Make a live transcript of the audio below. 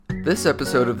This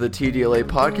episode of the TDLA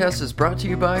podcast is brought to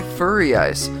you by Furry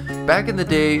Ice. Back in the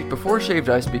day, before shaved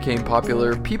ice became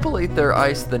popular, people ate their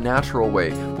ice the natural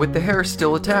way, with the hair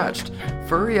still attached.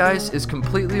 Furry Ice is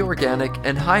completely organic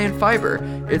and high in fiber.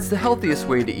 It's the healthiest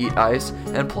way to eat ice,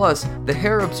 and plus, the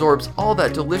hair absorbs all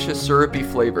that delicious syrupy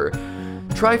flavor.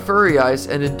 Try Furry Ice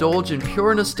and indulge in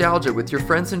pure nostalgia with your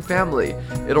friends and family.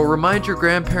 It'll remind your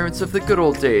grandparents of the good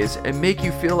old days and make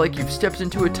you feel like you've stepped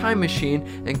into a time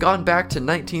machine and gone back to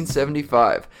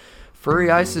 1975.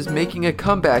 Furry Ice is making a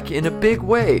comeback in a big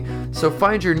way, so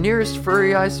find your nearest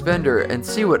Furry Ice vendor and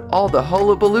see what all the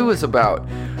hullabaloo is about.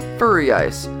 Furry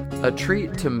Ice, a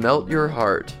treat to melt your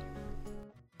heart.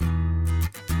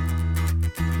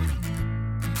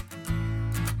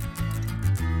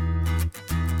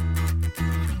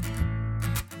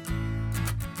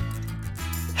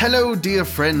 Hello, dear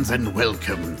friends, and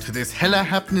welcome to this hella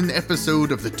happening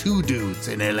episode of the Two Dudes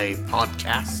in LA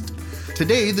podcast.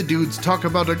 Today, the dudes talk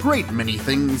about a great many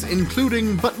things,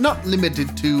 including, but not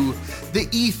limited to, the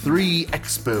E3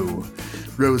 Expo,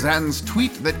 Roseanne's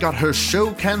tweet that got her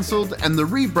show cancelled, and the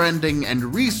rebranding and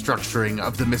restructuring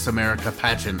of the Miss America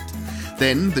pageant.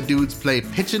 Then, the dudes play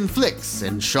Pitchin' Flicks,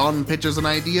 and Sean pitches an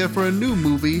idea for a new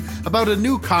movie about a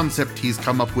new concept he's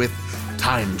come up with,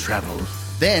 time travel.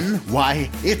 Then, why,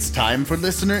 it's time for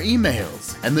listener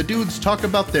emails, and the dudes talk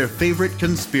about their favorite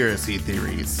conspiracy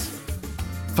theories.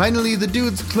 Finally, the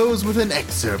dudes close with an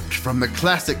excerpt from the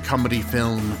classic comedy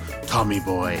film, Tommy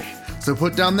Boy. So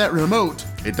put down that remote,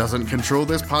 it doesn't control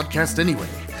this podcast anyway,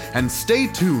 and stay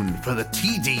tuned for the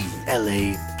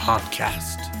TDLA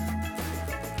podcast.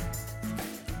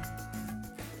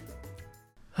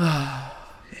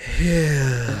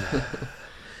 Yeah.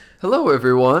 Hello,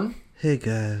 everyone. Hey,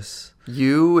 guys.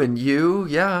 You and you,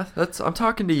 yeah, I'm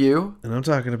talking to you. And I'm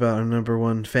talking about our number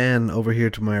one fan over here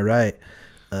to my right,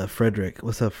 Frederick.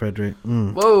 What's up, Frederick?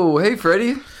 Whoa, hey,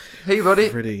 Freddie. Hey, buddy.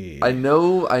 Freddie. I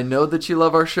know that you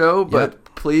love our show, but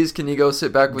please, can you go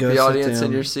sit back with the audience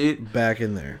in your seat? Back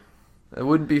in there. It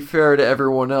wouldn't be fair to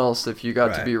everyone else if you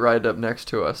got to be right up next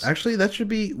to us. Actually,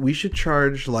 we should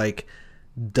charge like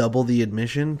double the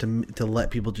admission to let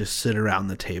people just sit around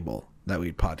the table that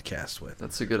we'd podcast with.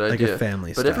 That's a good idea. Like a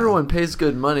family But style. everyone pays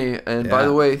good money, and by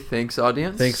the way, thanks,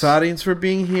 audience. Thanks, audience, for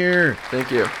being here. Thank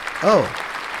you. Oh,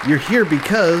 you're here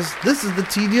because this is the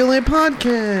TDLA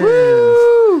podcast.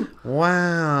 Woo!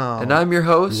 Wow. And I'm your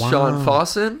host, Sean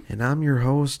Fawson. And I'm your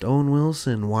host, Owen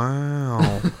Wilson.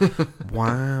 Wow.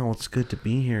 Wow, it's good to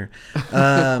be here.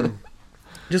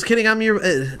 Just kidding. I'm your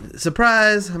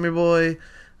surprise. I'm your boy,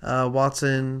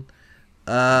 Watson.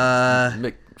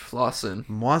 Watson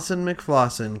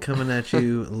McFlosson coming at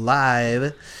you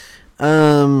live.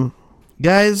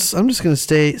 Guys, I'm just going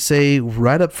to say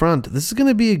right up front, this is going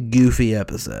to be a goofy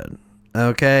episode.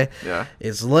 Okay? Yeah.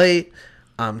 It's late.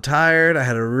 I'm tired. I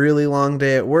had a really long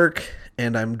day at work,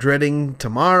 and I'm dreading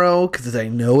tomorrow because I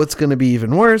know it's going to be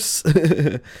even worse. Well,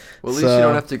 at least you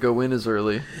don't have to go in as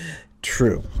early.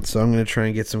 True. So I'm going to try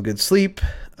and get some good sleep.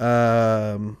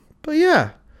 But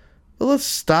yeah. Well, let's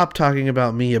stop talking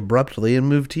about me abruptly and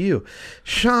move to you.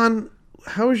 Sean,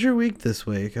 how was your week this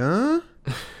week, huh?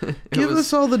 Give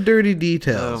us all the dirty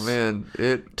details. Oh, man.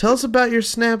 Tell us about your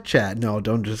Snapchat. No,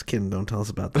 don't, just kidding. Don't tell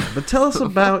us about that. But tell us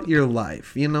about your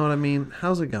life. You know what I mean?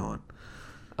 How's it going?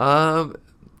 Man.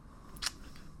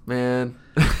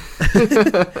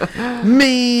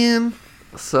 Man.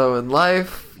 So in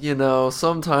life,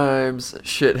 sometimes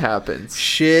shit happens.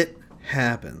 Shit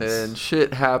happens. And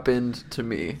shit happened to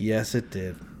me. Yes, it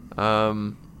did.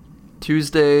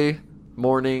 Tuesday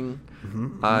morning,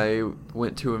 I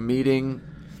went to a meeting,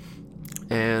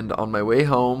 and on my way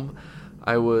home,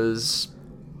 I was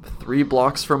 3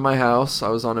 blocks from my house. I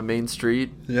was on a main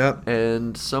street. Yep.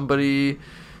 And somebody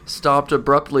stopped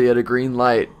abruptly at a green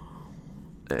light.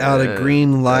 At a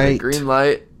green light,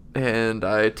 and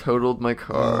I totaled my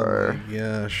car. Oh my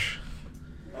gosh.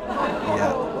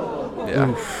 Yeah.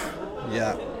 Oof.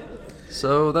 Yeah.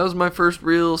 So that was my first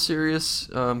real serious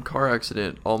car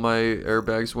accident. All my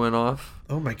airbags went off.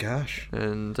 Oh my gosh.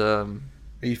 And are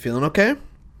you feeling okay?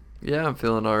 Yeah, I'm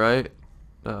feeling all right.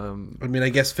 I mean, I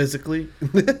guess physically.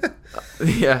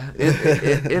 Yeah,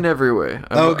 in every way.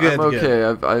 I'm okay.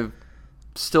 Good. I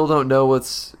still don't know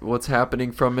what's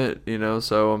happening from it,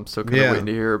 so I'm still kind of waiting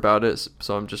to hear about it.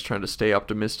 So I'm just trying to stay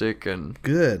optimistic and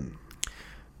good.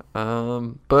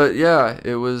 But yeah,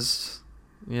 it was.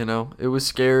 It was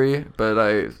scary, but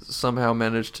I somehow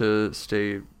managed to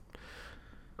stay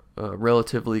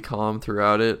relatively calm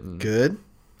throughout it. And, good.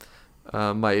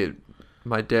 My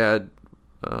dad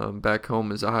back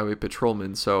home is a highway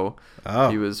patrolman, so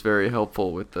he was very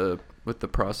helpful with the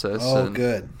process. Oh, and,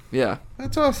 good. Yeah.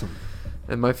 That's awesome.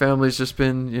 And my family's just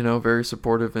been, very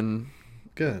supportive and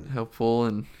Good. helpful.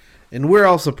 And we're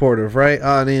all supportive, right,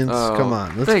 audience? Oh, Come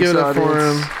on. Let's thanks, give it up for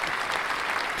audience. him.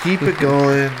 Keep it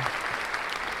going.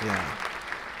 Yeah.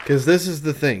 Because this is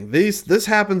the thing. This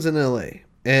happens in LA.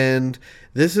 And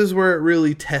this is where it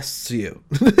really tests you.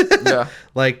 Yeah.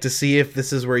 Like, to see if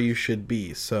this is where you should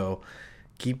be. So,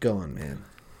 keep going, man.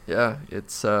 Yeah,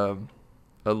 it's a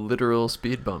literal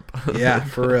speed bump. Yeah,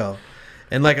 for real.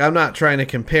 And, like, I'm not trying to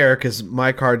compare because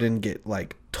my car didn't get,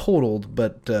 like, totaled.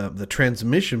 But the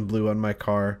transmission blew on my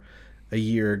car a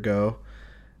year ago.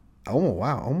 Oh,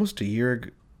 wow. Almost a year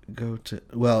ago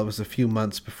well, it was a few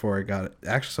months before I got it.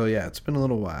 Actually, so, yeah, it's been a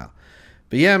little while.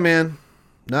 But, yeah, man.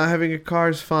 Not having a car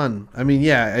is fun. I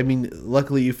mean,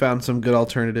 luckily you found some good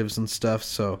alternatives and stuff,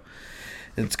 so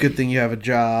it's a good thing you have a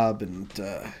job and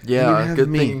yeah,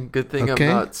 good thing okay?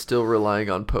 I'm not still relying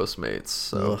on Postmates.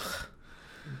 So Ugh.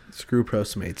 Screw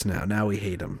Postmates now. Now we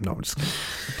hate them. No, I'm just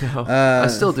kidding. no, I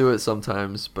still do it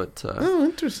sometimes, but oh,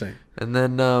 interesting. And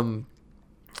then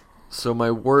so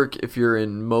my work, if you're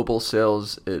in mobile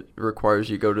sales, it requires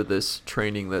you go to this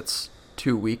training that's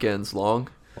 2 weekends long.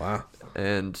 Wow.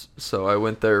 And so I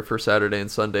went there for Saturday and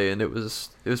Sunday, and it was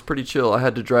pretty chill. I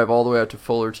had to drive all the way out to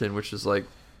Fullerton, which is like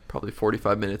probably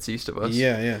 45 minutes east of us.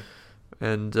 Yeah.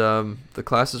 And the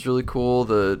class is really cool.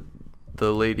 The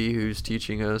lady who's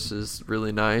teaching us is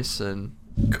really nice, and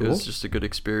Cool. it was just a good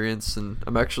experience. And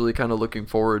I'm actually kind of looking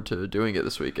forward to doing it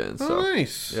this weekend. So Oh,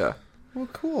 nice. yeah. Well,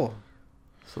 cool.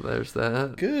 So there's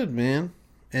that. Good, man.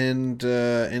 And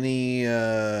any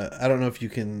I don't know if you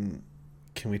can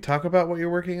we talk about what you're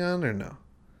working on or no?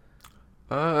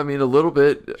 I mean, a little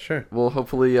bit. Sure. Well,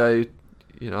 hopefully I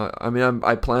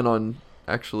plan on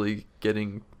actually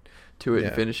getting to it Yeah.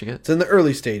 and finishing it. It's in the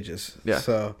early stages. Yeah.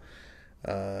 So,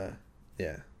 yeah,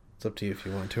 it's up to you if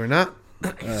you want to or not.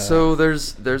 So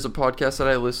there's a podcast that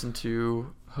I listen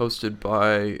to hosted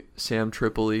by Sam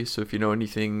Tripoli. So if you know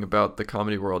anything about the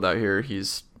comedy world out here,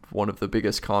 he's one of the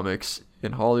biggest comics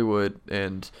in Hollywood,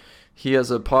 and he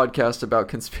has a podcast about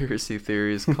conspiracy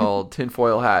theories called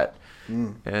Tinfoil Hat.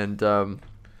 And a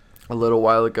little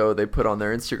while ago, they put on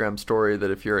their Instagram story that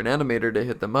if you're an animator, to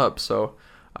hit them up. So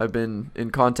I've been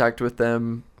in contact with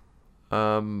them,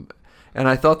 and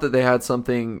I thought that they had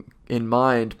something in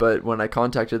mind, but when I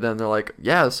contacted them, they're like,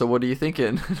 yeah, so what are you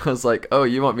thinking? And I was like, oh,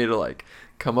 you want me to like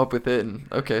come up with it? And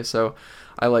okay, so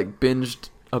I like binged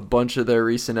a bunch of their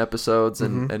recent episodes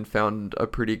and found a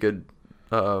pretty good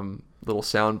little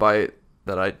sound bite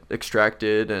that I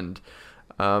extracted, and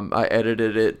I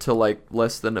edited it to like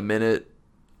less than a minute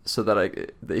so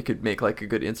that they could make like a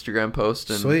good Instagram post.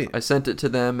 And Sweet. I sent it to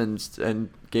them and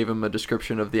gave them a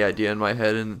description of the idea in my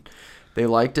head, and they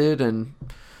liked it. And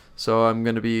so I'm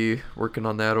going to be working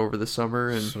on that over the summer,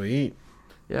 and Sweet.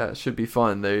 yeah, it should be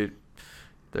fun. They're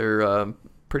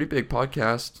pretty big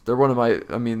podcast. They're one of my,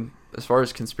 I mean, as far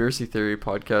as conspiracy theory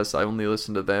podcasts, I only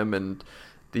listen to them, and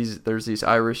there's these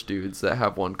Irish dudes that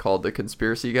have one called The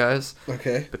Conspiracy Guys,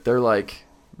 Okay. but they're like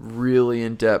really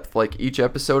in depth. Like each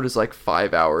episode is like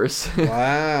 5 hours.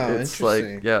 Wow. It's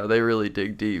interesting. like, yeah, they really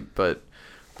dig deep, but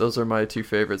those are my two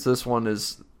favorites. This one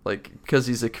is like, because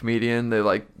he's a comedian, they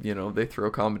like, they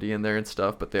throw comedy in there and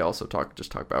stuff, but they also talk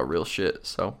about real shit.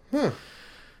 So Huh.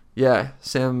 yeah,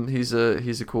 Sam, he's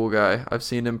a cool guy. I've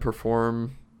seen him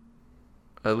perform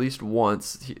at least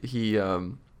once.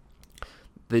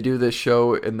 They do this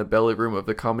show in the belly room of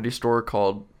the Comedy Store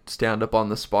called Stand Up on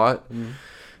the Spot.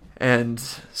 And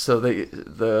so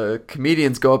the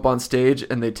comedians go up on stage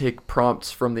and they take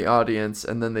prompts from the audience,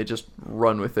 and then they just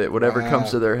run with it, whatever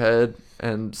comes to their head.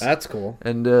 And That's cool.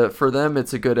 And for them,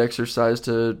 it's a good exercise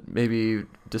to maybe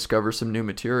discover some new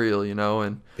material,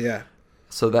 and Yeah.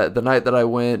 so that the night that I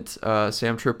went,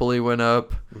 Sam Tripoli went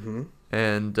up,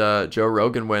 and Joe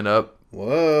Rogan went up,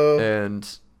 Whoa.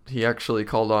 and he actually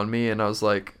called on me, and I was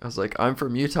like, I'm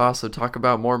from Utah, so talk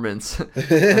about Mormons.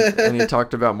 and he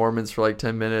talked about Mormons for like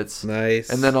 10 minutes. Nice.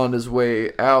 And then on his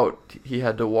way out, he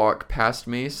had to walk past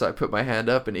me, so I put my hand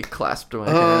up, and he clasped my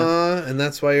hand. And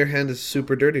that's why your hand is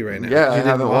super dirty right now. Yeah, You I didn't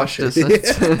haven't wash washed it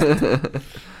since.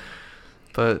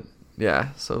 But yeah,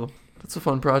 so it's a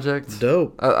fun project.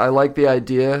 Dope. I like the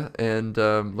idea, and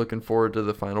looking forward to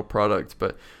the final product.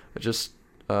 But I just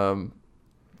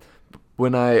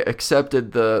when I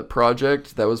accepted the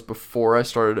project, that was before I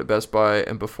started at Best Buy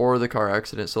and before the car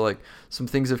accident. So like some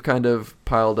things have kind of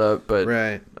piled up, but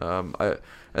Right.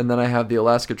 and then I have the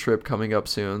Alaska trip coming up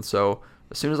soon. So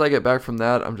as soon as I get back from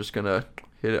that, I'm just gonna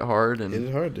hit it hard and Hit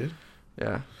it hard, dude.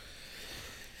 yeah.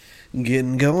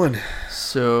 Getting going.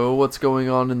 So what's going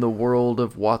on in the world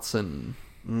of Watson?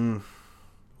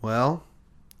 Well,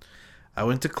 I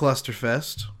went to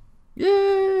Clusterfest. Yay!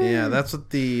 Yeah, that's what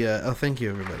the... thank you,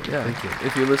 everybody. Yeah. Thank you.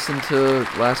 If you listened to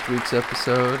last week's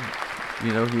episode,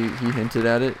 you know, he hinted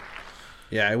at it.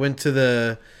 Yeah, I went to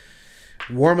the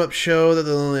warm-up show that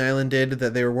the Lonely Island did,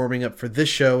 that they were warming up for this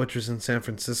show, which was in San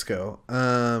Francisco.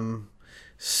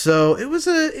 So it was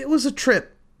a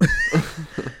trip.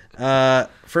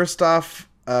 First off,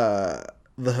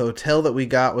 the hotel that we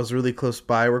got was really close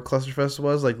by where Clusterfest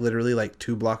was, like literally like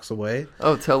 2 blocks away.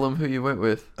 Oh, tell them who you went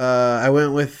with. I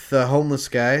went with the homeless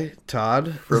guy,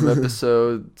 Todd. From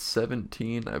episode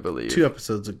 17, I believe. 2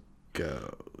 episodes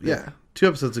ago. Yeah, 2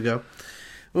 episodes ago.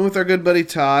 Went with our good buddy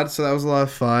Todd, so that was a lot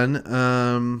of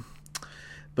fun.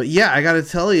 But yeah, I got to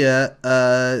tell you,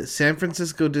 San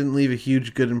Francisco didn't leave a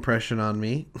huge good impression on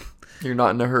me. You're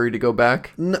not in a hurry to go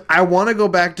back? I want to go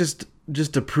back just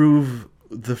to prove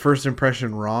the first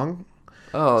impression wrong.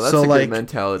 Oh, that's a good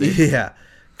mentality. Yeah,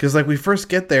 because like we first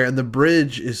get there and the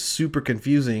bridge is super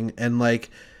confusing and like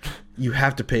you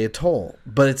have to pay a toll,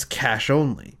 but it's cash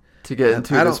only. To get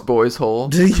into this boy's hole.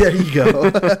 There you go.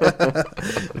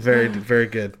 Very, very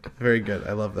good. Very good.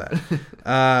 I love that.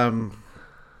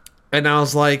 And I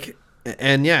was like,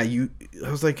 I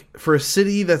was like, for a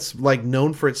city that's like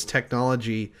known for its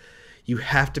technology, you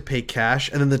have to pay cash.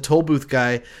 And then the toll booth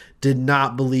guy did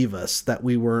not believe us that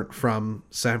we weren't from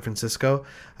San Francisco.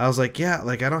 I was like, yeah,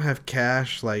 like I don't have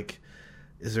cash. Like,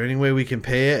 is there any way we can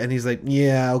pay it? And he's like,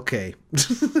 yeah, okay.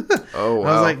 Oh, wow.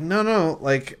 I was like, no,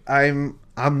 like I'm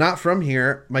not from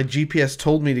here. My GPS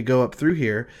told me to go up through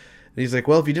here. And he's like,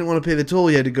 well, if you didn't want to pay the toll,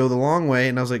 you had to go the long way.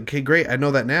 And I was like, okay, great. I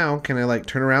know that now. Can I like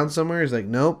turn around somewhere? He's like,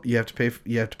 nope, you have to pay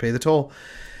the toll.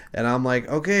 And I'm like,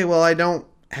 okay, well, I don't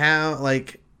have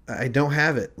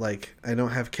it. Like, I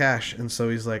don't have cash. And so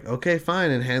he's like, okay,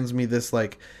 fine. And hands me this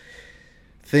like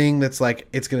thing that's like,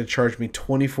 it's going to charge me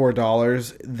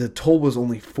 $24. The toll was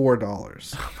only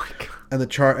 $4. Oh my God. And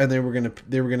they were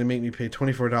gonna make me pay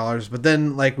 $24, but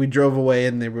then like we drove away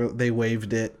and they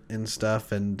waived it and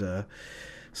stuff, and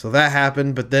so that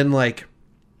happened. But then like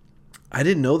I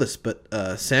didn't know this, but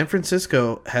San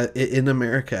Francisco in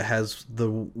America has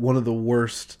one of the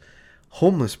worst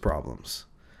homeless problems.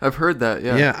 I've heard that.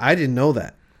 Yeah. Yeah, I didn't know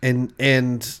that,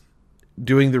 and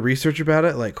doing the research about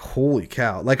it, like holy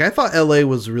cow! Like I thought LA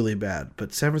was really bad,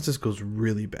 but San Francisco's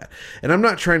really bad. And I'm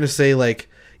not trying to say like,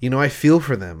 you know, I feel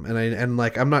for them, and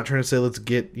like I'm not trying to say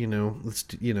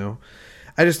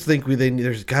I just think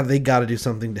they got to do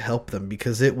something to help them,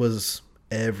 because it was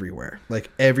everywhere. Like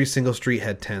every single street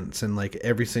had tents, and like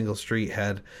every single street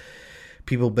had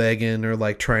people begging or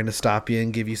like trying to stop you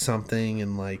and give you something,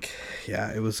 and like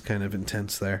yeah, it was kind of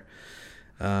intense there.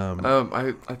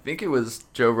 I think it was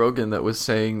Joe Rogan that was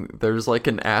saying there's like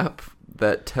an app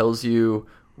that tells you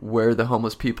where the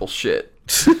homeless people shit.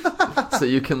 So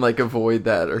you can like avoid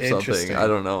that or something. I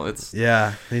don't know. It's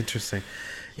interesting.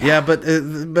 Yeah, but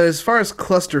as far as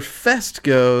Clusterfest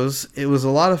goes, it was a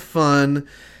lot of fun.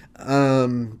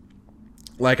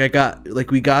 We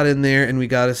got in there and we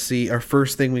got to see, our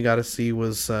first thing we got to see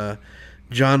was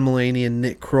John Mulaney and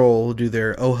Nick Kroll do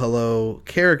their Oh Hello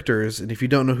characters. And if you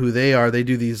don't know who they are, they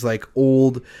do these like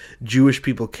old Jewish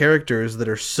people characters that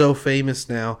are so famous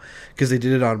now because they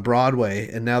did it on Broadway,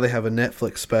 and now they have a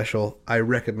Netflix special. I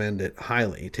recommend it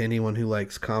highly to anyone who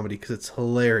likes comedy because it's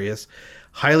hilarious,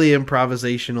 highly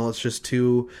improvisational. It's just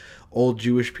 2 old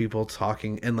Jewish people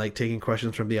talking and like taking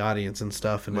questions from the audience and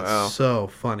stuff, and wow. It's so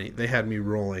funny. They had me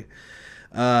rolling.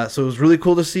 So it was really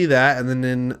cool to see that. And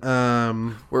then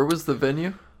where was the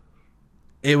venue?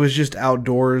 It was just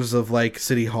outdoors of like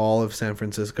City Hall of San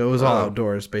Francisco. It was all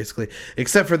outdoors basically,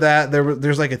 except for that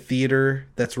there's like a theater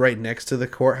that's right next to the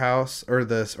courthouse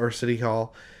or City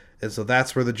Hall, and so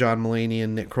that's where the John Mulaney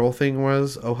and Nick Kroll thing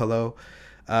was. Oh hello,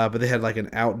 but they had like an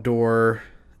outdoor,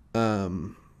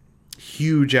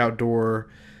 huge outdoor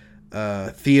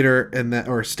theater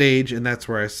or stage, and that's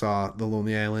where I saw The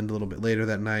Lonely Island a little bit later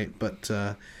that night.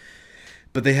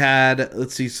 But they had,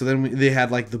 let's see, so then they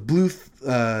had like the blue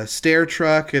stair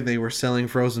truck, and they were selling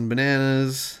frozen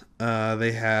bananas.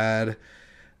 They had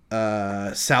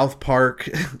South Park,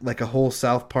 like a whole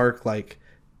South Park, like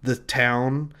the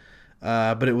town,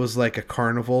 but it was like a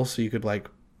carnival, so you could like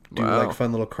do like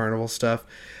fun little carnival stuff.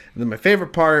 And then my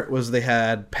favorite part was they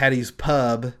had Patty's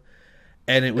Pub.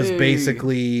 And it was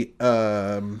basically pay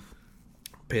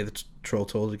the troll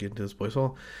toll to get into this boy's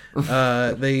hole.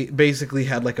 They basically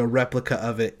had like a replica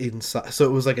of it inside. So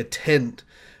it was like a tent,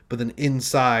 but then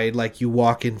inside, like you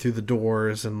walk in through the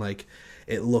doors and like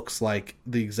it looks like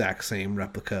the exact same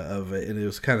replica of it. And it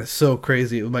was kind of so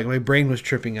crazy. It was like my brain was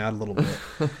tripping out a little bit.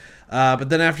 But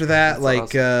then after that, that's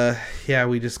like, awesome.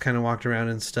 We just kind of walked around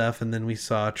and stuff. And then we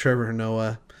saw Trevor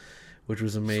Noah, which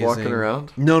was amazing. Just walking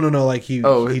around? No, like he did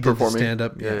the performing? stand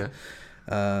up. Yeah.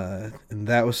 And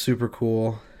that was super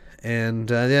cool. And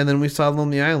then we saw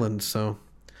Lonely Island, so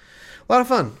a lot of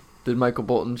fun. Did Michael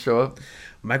Bolton show up?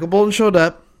 Michael Bolton showed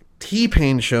up.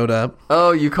 T-Pain showed up.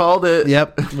 Oh, you called it.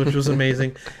 Yep, which was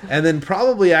amazing. And then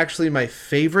probably actually my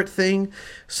favorite thing.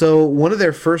 So one of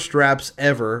their first raps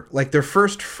ever, like their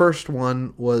first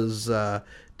one was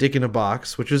Dick in a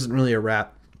Box, which isn't really a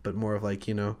rap, but more of like,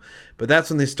 but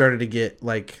that's when they started to get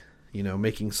like,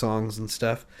 making songs and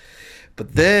stuff.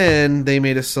 But then they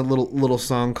made a little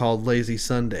song called Lazy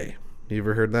Sunday. You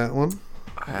ever heard that one?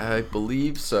 I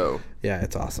believe so. Yeah,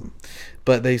 it's awesome.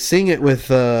 But they sing it with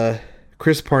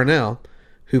Chris Parnell,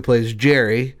 who plays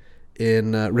Jerry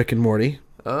in Rick and Morty.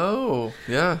 Oh,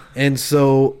 yeah. And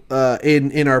so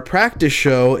in our practice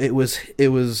show, it was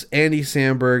Andy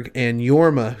Samberg and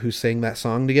Yorma who sang that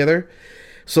song together.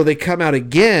 So they come out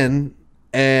again,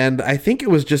 and I think it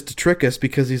was just to trick us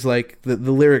because he's like the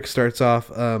lyric starts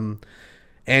off.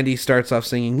 Andy starts off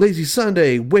singing "Lazy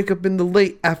Sunday, wake up in the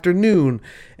late afternoon,"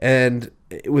 and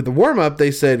with the warm up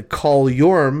they said call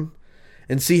Yorm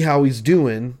and see how he's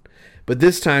doing. But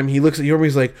this time he looks at Yorm,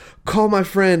 he's like, call my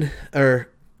friend, or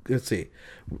let's see.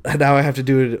 Now I have to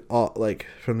do it all like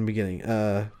from the beginning.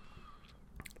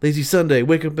 Lazy Sunday,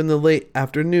 wake up in the late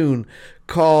afternoon,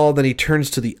 call. Then he turns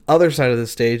to the other side of the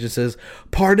stage and says,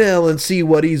 Parnell, and see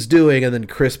what he's doing. And then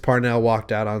Chris Parnell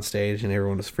walked out on stage and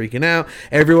everyone was freaking out.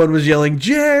 Everyone was yelling,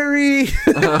 Jerry!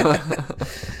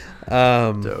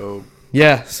 Dope.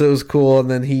 Yeah, so it was cool.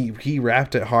 And then he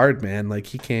rapped it hard, man. Like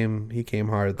he came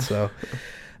hard. So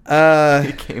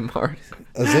He came hard.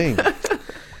 a zing.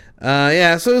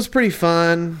 Yeah, so it was pretty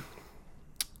fun.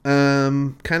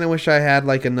 Kind of wish I had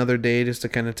like another day just to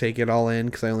kind of take it all in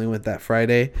because I only went that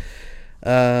Friday.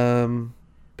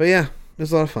 But yeah, it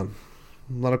was a lot of fun.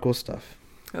 A lot of cool stuff.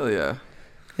 Hell yeah.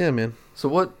 Yeah, man. So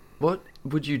what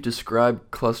would you describe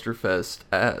Clusterfest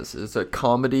as? Is it a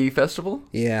comedy festival?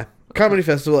 Yeah, comedy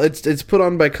festival. It's put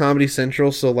on by Comedy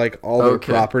Central, so like all their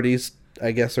properties,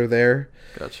 I guess, are there.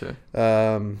 Gotcha.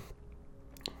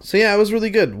 So yeah, it was really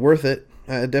good. Worth it.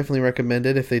 I definitely recommend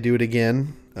it if they do it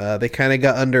again. They kind of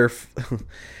got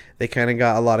they kind of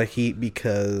got a lot of heat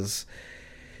because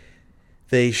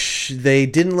they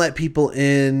didn't let people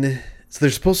in. So they're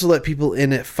supposed to let people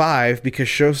in at 5 because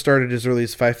show started as early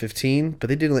as 5:15, but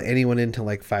they didn't let anyone in till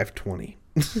like 5:20.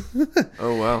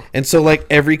 Oh wow. And so like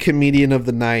every comedian of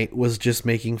the night was just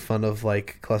making fun of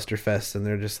like Clusterfest, and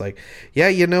they're just like, yeah,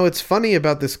 it's funny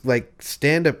about this like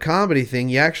stand-up comedy thing.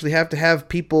 You actually have to have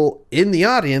people in the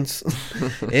audience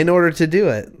in order to do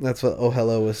it. That's what Oh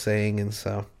Hello was saying. And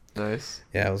so Nice.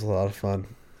 yeah, it was a lot of fun.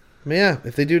 But yeah,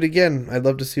 if they do it again, I'd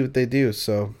love to see what they do.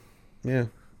 So yeah.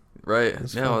 Right.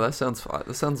 No, that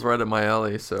sounds right up my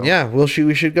alley. So yeah,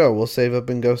 we should go. We'll save up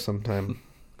and go sometime.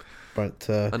 But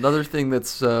another thing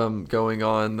that's going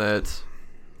on that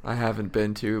I haven't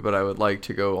been to, but I would like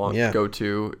to go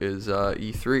to is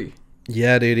E3.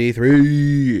 Yeah, dude,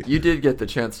 E3. You did get the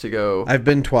chance to go. I've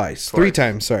been twice. 3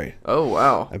 times, sorry. Oh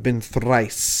wow. I've been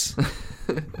thrice.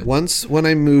 Once when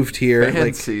I moved here.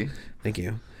 Fancy. Thank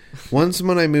you. Once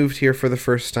when I moved here for the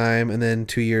first time, and then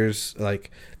 2 years, then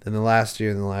the last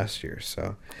year.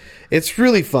 So it's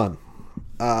really fun.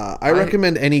 I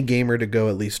recommend any gamer to go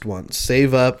at least once.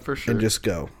 Save up for sure. And just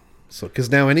go. So, because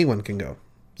now anyone can go.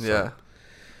 So,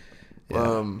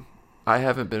 yeah. I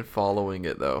haven't been following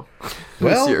it though.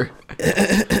 Well, this year.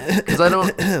 Because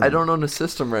I don't own a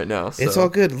system right now. So. It's all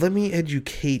good. Let me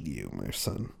educate you, my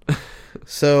son.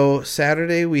 So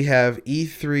Saturday we have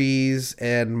E3's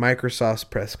and Microsoft's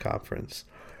press conference,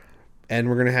 and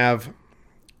we're gonna have,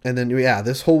 and then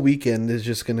this whole weekend is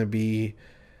just gonna be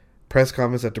press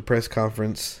conference after press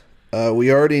conference.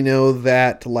 We already know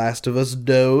that Last of Us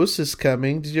Dose is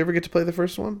coming. Did you ever get to play the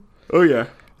first one? Oh yeah.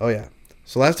 Oh yeah.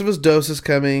 So Last of Us Dose is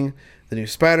coming. The new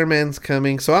Spider-Man's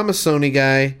coming. So I'm a Sony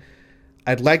guy.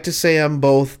 I'd like to say I'm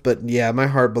both, but yeah, my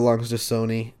heart belongs to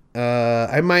Sony.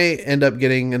 I might end up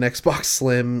getting an Xbox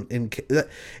Slim.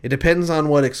 It depends on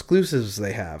what exclusives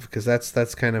they have, because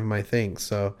that's kind of my thing.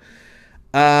 So,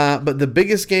 but the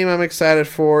biggest game I'm excited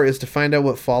for is to find out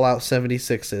what Fallout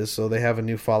 76 is. So they have a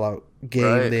new Fallout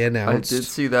game they announced. I did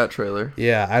see that trailer.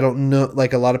 Yeah, I don't know.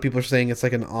 Like a lot of people are saying it's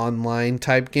like an online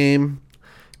type game.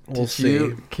 We'll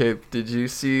see. Kip, did you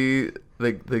see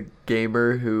the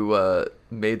gamer who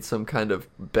made some kind of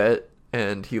bet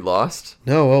and he lost?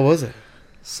 No, what was it?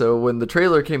 So when the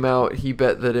trailer came out, he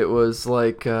bet that it was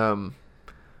like, I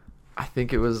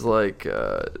think it was like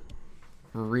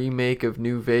remake of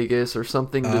New Vegas or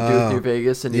something to do with New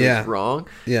Vegas, and he was wrong.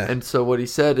 Yeah. And so what he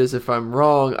said is, if I'm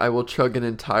wrong, I will chug an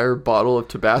entire bottle of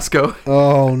Tabasco.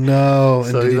 Oh no!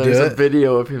 So there's a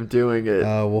video of him doing it.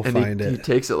 Oh, we'll find it. He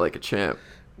takes it like a champ.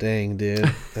 Dang, dude,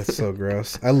 that's so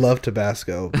gross. I love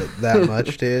Tabasco, but that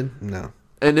much, dude, no.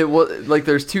 And it was like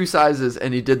there's 2 sizes,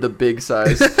 and he did the big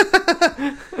size.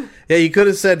 Yeah, you could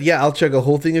have said, "Yeah, I'll chug a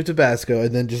whole thing of Tabasco,"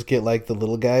 and then just get like the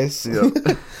little guys.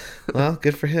 Yep. Well,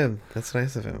 good for him. That's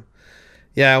nice of him.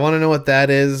 Yeah, I want to know what that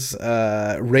is.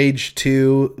 Rage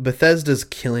 2. Bethesda's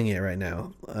killing it right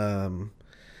now.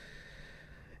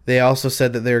 They also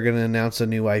said that they're going to announce a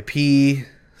new IP,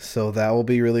 so that will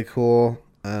be really cool.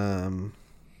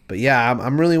 But yeah,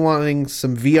 I'm really wanting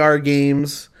some VR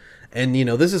games. And, you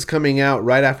know, this is coming out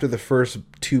right after the first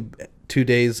two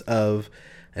days of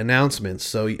announcements,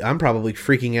 so I'm probably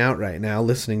freaking out right now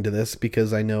listening to this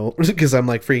because I'm like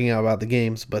freaking out about the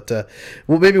games. But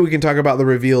well, maybe we can talk about the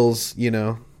reveals, you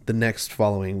know, the next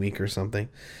following week or something.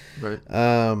 Right.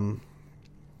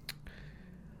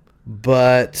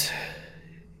 But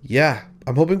yeah,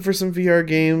 I'm hoping for some VR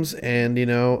games, and you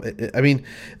know, I mean,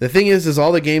 the thing is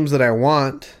all the games that I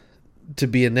want to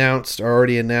be announced are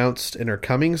already announced and are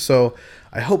coming, so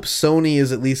I hope Sony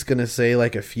is at least going to say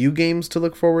like a few games to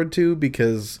look forward to,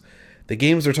 because the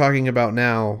games they're talking about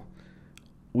now,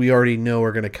 we already know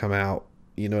are going to come out,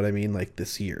 you know what I mean, like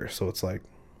this year. So it's like,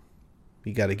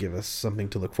 you got to give us something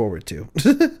to look forward to.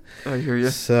 I hear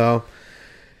you. So,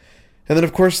 and then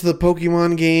of course the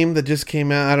Pokemon game that just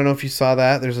came out. I don't know if you saw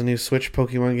that. There's a new Switch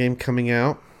Pokemon game coming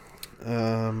out.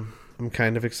 I'm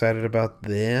kind of excited about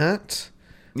that.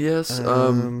 Yes.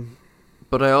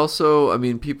 But I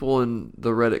mean, people in the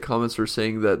Reddit comments were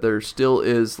saying that there still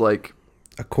is like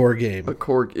a core game.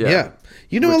 Yeah.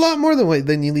 You know a lot more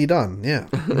than you lead on. Yeah.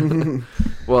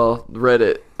 Well,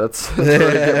 Reddit. That's where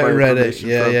I get my information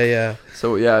from. Yeah.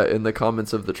 So yeah, in the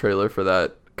comments of the trailer for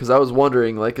that, because I was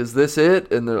wondering, like, is this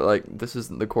it? And they're like, this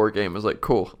isn't the core game. I was like,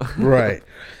 cool. Right.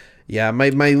 Yeah. My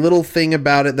little thing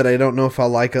about it that I don't know if I'll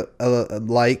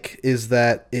like is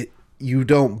that you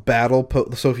don't battle.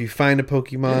 So if you find a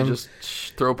Pokemon, you just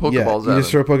throw Pokeballs at you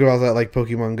just throw Pokeballs at like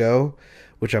Pokemon Go,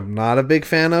 which I'm not a big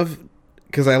fan of,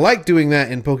 because I like doing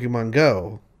that in Pokemon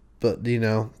Go, but you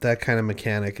know, that kind of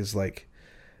mechanic is like,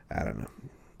 I don't know.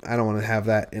 I don't want to have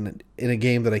that in a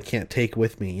game that I can't take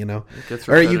with me, you know.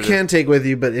 Or you can take with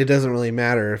you, but it doesn't really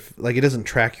matter if like it doesn't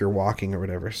track your walking or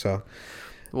whatever. So,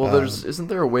 well, isn't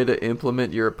there a way to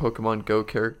implement your Pokemon Go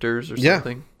characters or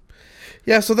something?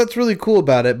 Yeah, so that's really cool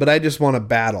about it, but I just want to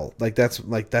battle. That's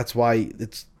why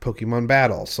it's Pokemon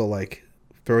Battle. So like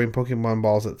throwing Pokemon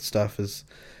balls at stuff is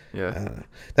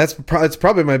it's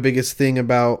probably my biggest thing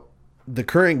about the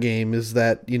current game is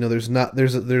that, you know,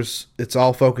 it's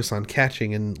all focused on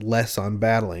catching and less on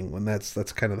battling, when that's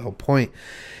kind of the whole point,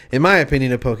 in my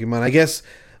opinion, of Pokemon. I guess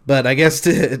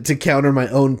to counter my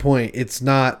own point, it's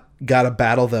not gotta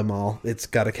battle them all, it's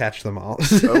gotta catch them all.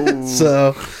 Oh.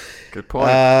 So good point.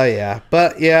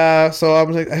 So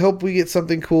I'm like, I hope we get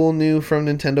something cool new from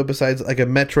Nintendo besides like a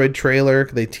Metroid trailer.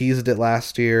 They teased it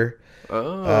last year.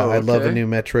 Oh, I'd love a new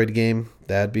Metroid game.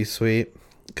 That'd be sweet.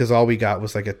 Because all we got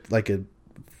was like a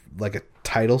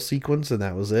title sequence, and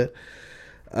that was it.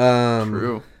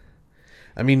 True.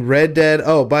 I mean, Red Dead.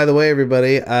 Oh, by the way,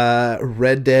 everybody,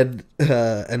 Red Dead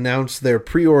announced their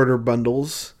pre-order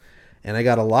bundles, and I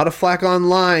got a lot of flack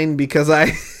online because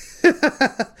I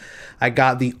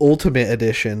got the Ultimate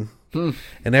Edition,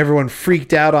 and everyone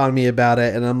freaked out on me about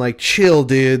it. And I'm like, chill,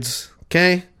 dudes.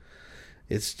 Okay,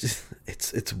 it's just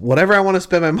it's whatever I want to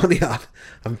spend my money on,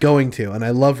 I'm going to, and I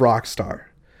love Rockstar.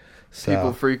 So.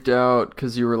 People freaked out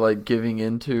because you were like giving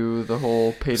into the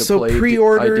whole pay to play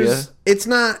pre-orders, idea. It's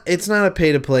not a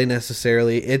pay to play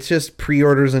necessarily. It's just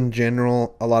pre-orders in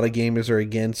general. A lot of gamers are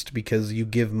against, because you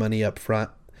give money up front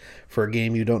for a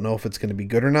game you don't know if it's going to be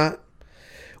good or not.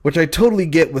 Which I totally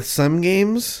get with some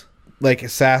games, like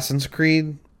Assassin's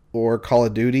Creed or Call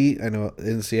of Duty. I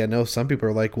know some people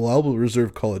are like, well, I will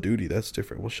reserve Call of Duty. That's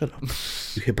different. Well, shut up,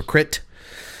 you hypocrite.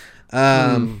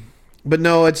 But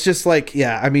no, it's just like,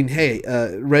 yeah, I mean, hey,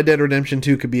 Red Dead Redemption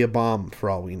 2 could be a bomb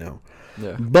for all we know.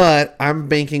 Yeah. But I'm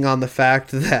banking on the fact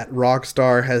that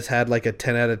Rockstar has had like a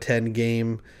 10 out of 10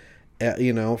 game,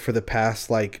 for the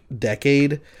past like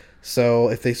decade. So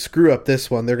if they screw up this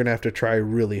one, they're going to have to try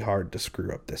really hard to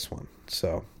screw up this one.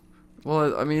 So.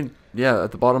 Well, I mean, yeah,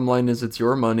 the bottom line is it's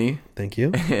your money. Thank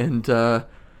you. And,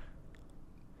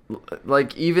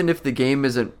 like, even if the game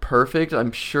isn't perfect,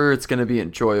 I'm sure it's going to be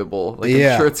enjoyable. Like,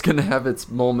 I'm sure it's going to have its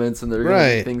moments, and there are going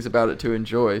to be things about it to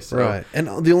enjoy. So. Right. And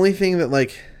the only thing that,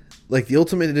 like the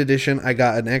Ultimate Edition, I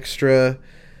got an extra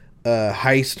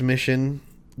heist mission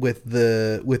with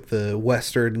the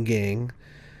Western gang,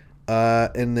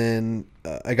 and then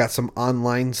I got some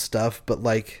online stuff, but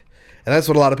like, and that's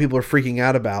what a lot of people are freaking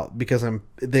out about because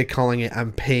they're calling it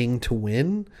I'm paying to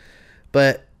win,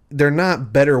 but they're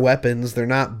not better weapons. They're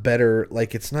not better.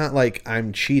 Like, it's not like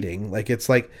I'm cheating. Like, it's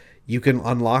like you can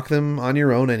unlock them on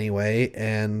your own anyway.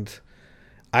 And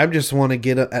I just want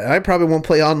to I probably won't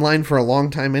play online for a long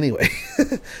time anyway.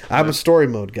 I'm a story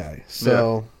mode guy.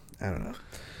 So I don't know.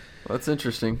 Well, that's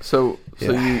interesting. So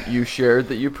you shared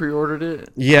that you pre-ordered it?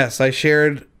 Yes, I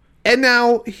shared. And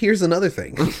now here's another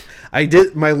thing. I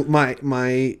did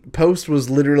my post was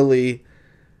literally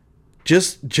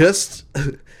just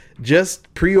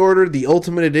pre-ordered the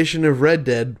Ultimate Edition of Red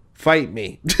Dead. Fight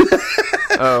me.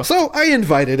 Oh. So I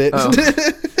invited it. Oh.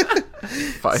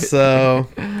 Fight. So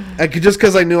just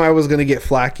because I knew I was going to get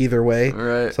flack either way.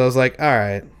 Right. So I was like, all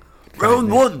right.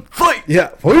 Round one, fight!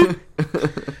 Yeah.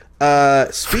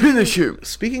 Finish him.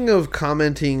 Speaking of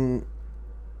commenting,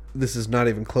 this is not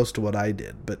even close to what I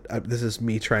did, but this is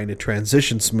me trying to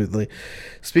transition smoothly.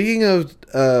 Speaking of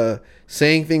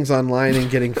saying things online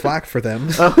and getting flack for them,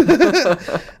 we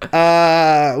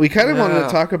kind of wanted to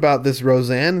talk about this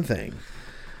Roseanne thing.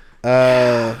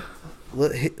 Hit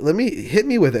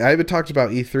me with it. I haven't talked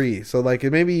about E3, so like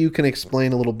maybe you can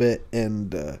explain a little bit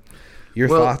and your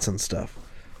thoughts and stuff.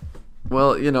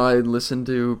 Well, I listened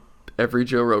to every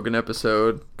Joe Rogan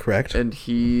episode. Correct. And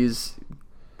he's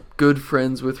good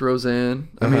friends with Roseanne.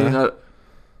 I mean,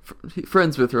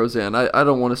 friends with Roseanne. I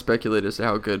don't want to speculate as to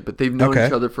how good, but they've known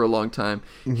each other for a long time.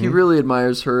 Mm-hmm. He really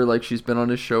admires her. Like, she's been on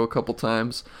his show a couple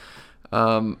times.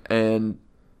 And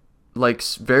like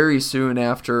very soon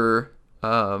after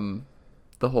the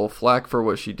whole flack for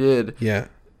what she did,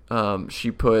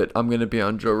 she put, I'm going to be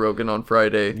on Joe Rogan on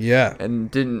Friday. Yeah.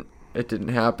 And it didn't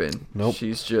happen. Nope.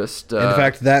 She's just in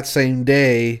fact, that same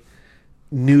day,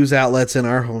 news outlets in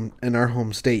our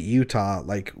home state, Utah,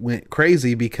 like went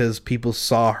crazy because people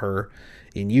saw her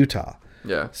in Utah.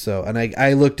 Yeah. So, and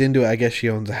I looked into it. I guess she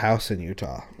owns a house in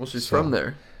Utah. Well, she's from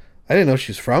there. I didn't know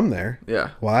she's from there.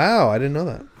 Yeah. Wow, I didn't know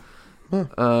that. Huh.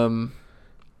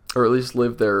 Or at least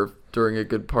lived there during a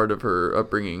good part of her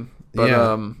upbringing.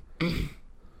 But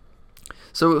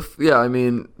so I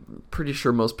mean, pretty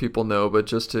sure most people know, but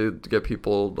just to get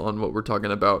people on what we're talking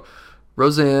about,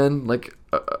 Roseanne, like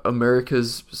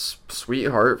America's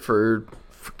sweetheart for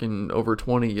freaking over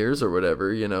 20 years or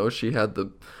whatever. She had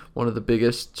one of the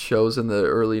biggest shows in the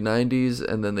early 90s,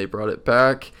 and then they brought it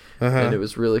back, and it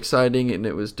was real exciting, and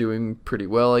it was doing pretty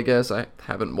well, I guess. I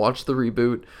haven't watched the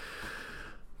reboot,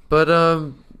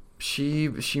 but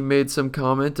she made some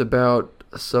comment about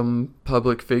some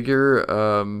public figure,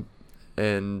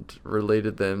 and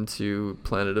related them to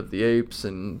Planet of the Apes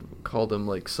and called him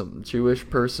like some Jewish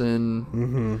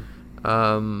person.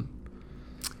 Mm-hmm.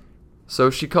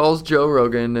 So she calls Joe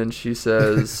Rogan and she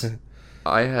says,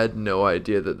 I had no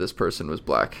idea that this person was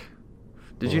black.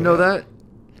 Did you know that?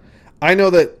 I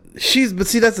know that but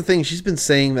see, that's the thing. She's been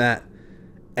saying that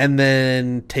and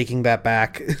then taking that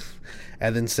back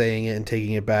and then saying it and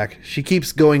taking it back. She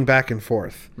keeps going back and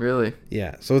forth. Really?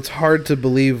 Yeah. So it's hard to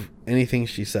believe anything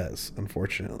she says,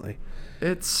 unfortunately.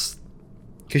 It's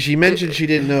because she mentioned she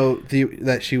didn't know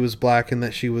that she was black, and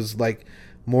that she was like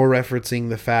more referencing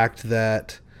the fact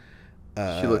that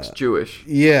she looks Jewish.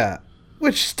 Yeah,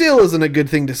 which still isn't a good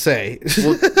thing to say.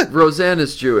 Well, Roseanne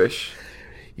is Jewish.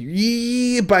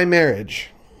 By marriage.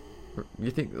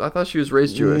 You think? I thought she was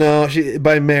raised Jewish. No, she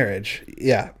by marriage.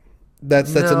 Yeah.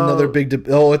 That's another big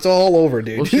it's all over,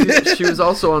 dude. Well, she was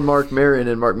also on Mark Maron,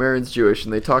 and Mark Maron's Jewish,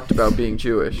 and they talked about being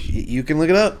Jewish. You can look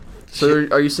it up. So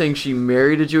are you saying she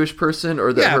married a Jewish person,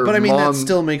 or that her but I mean mom... that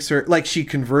still makes her like she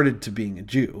converted to being a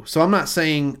Jew. So I'm not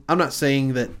saying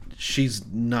that she's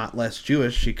not less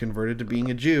Jewish. She converted to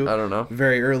being a Jew. I don't know.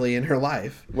 Very early in her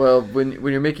life. Well, when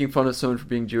you're making fun of someone for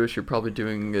being Jewish, you're probably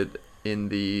doing it in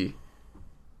the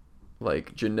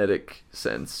like genetic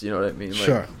sense, you know what I mean? Like,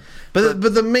 sure. But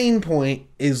the main point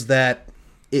is that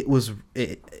it is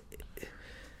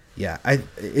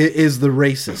the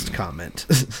racist comment.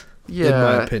 Yeah, in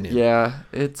my opinion. Yeah.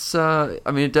 It's I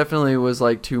mean, it definitely was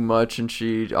like too much, and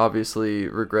she obviously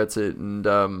regrets it, and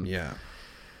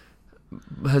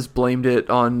has blamed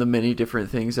it on the many different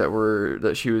things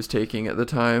that she was taking at the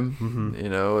time. Mm-hmm.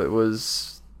 It was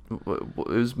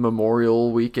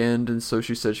Memorial weekend, and so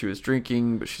she said she was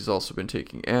drinking, but she's also been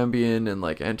taking Ambien and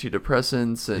like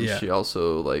antidepressants, and she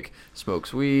also like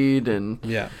smokes weed and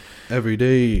every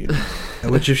day.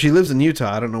 Which if she lives in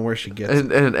Utah, I don't know where she gets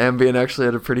it. And Ambien actually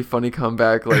had a pretty funny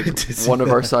comeback, like one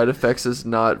of our side effects is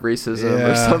not racism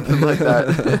or something like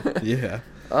that.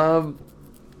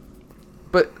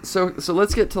 But so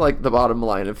let's get to like the bottom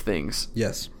line of things.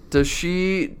 Yes. Does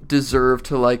she deserve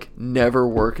to like never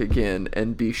work again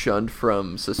and be shunned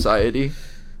from society?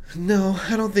 No,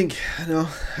 I don't think. No,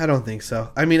 I don't think so.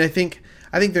 I mean, I think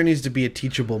there needs to be a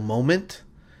teachable moment.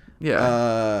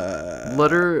 Yeah.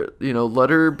 Let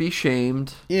her be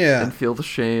shamed. Yeah. And feel the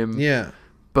shame. Yeah.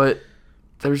 But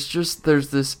there's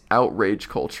this outrage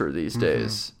culture these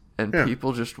days, and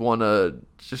people just want to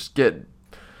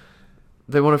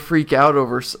freak out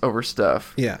over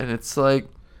stuff. Yeah. And it's like,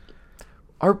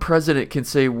 our president can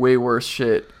say way worse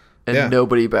shit, and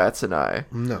nobody bats an eye.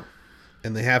 No.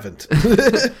 And they haven't.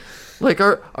 Like,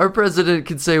 our president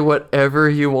can say whatever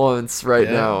he wants right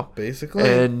now. Basically.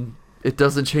 And it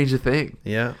doesn't change a thing.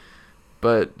 Yeah.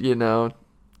 But,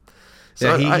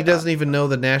 So he doesn't even know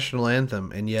the national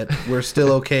anthem, and yet we're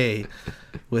still okay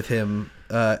with him.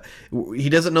 He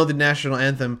doesn't know the national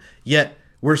anthem, yet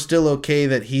we're still okay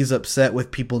that he's upset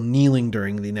with people kneeling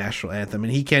during the national anthem,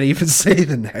 and he can't even say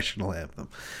the national anthem.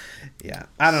 Yeah,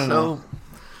 I don't know.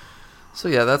 So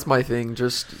yeah, that's my thing.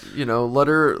 Just let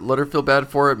her feel bad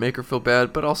for it, make her feel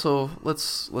bad, but also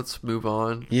let's move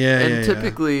on. Yeah, and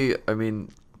typically, I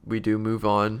mean, we do move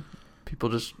on. People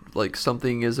just like,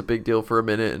 something is a big deal for a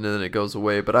minute and then it goes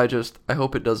away. But I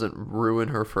hope it doesn't ruin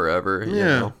her forever.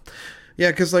 Yeah,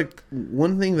 because like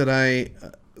one thing that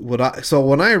so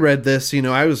when I read this,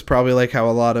 I was probably like how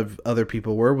a lot of other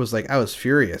people was like, I was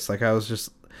furious. Like, I was just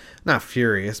not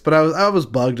furious, but I was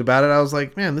bugged about it. I was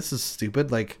like, man, this is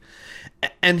stupid. Like,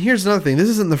 and here's another thing. This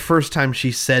isn't the first time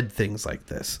she said things like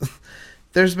this.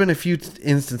 There's been a few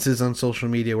instances on social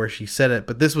media where she said it,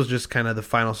 but this was just kind of the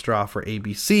final straw for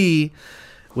ABC,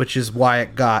 which is why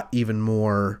it got even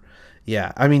more.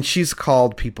 Yeah, I mean, she's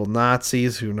called people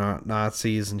Nazis who are not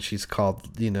Nazis, and she's called,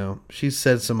 she's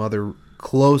said some other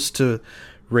close to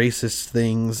racist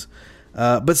things.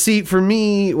 But see, for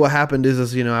me, what happened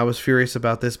is I was furious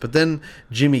about this, but then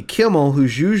Jimmy Kimmel,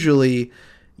 who's usually,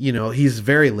 he's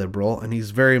very liberal, and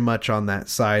he's very much on that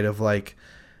side of like,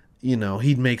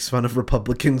 he makes fun of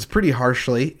Republicans pretty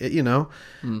harshly,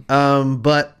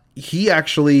 but he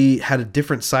actually had a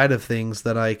different side of things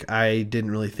that I didn't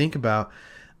really think about,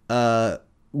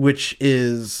 which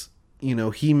is,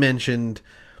 he mentioned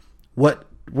what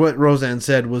Roseanne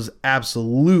said was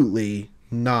absolutely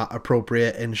not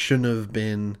appropriate and shouldn't have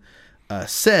been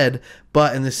said,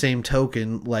 but in the same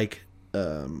token, like,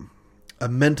 a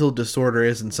mental disorder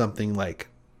isn't something like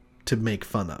to make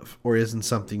fun of, or isn't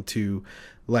something to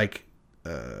like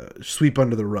sweep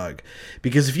under the rug,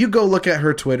 because if you go look at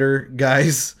her Twitter,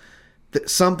 guys,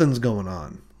 something's going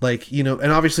on. Like,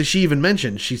 and obviously she even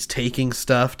mentioned she's taking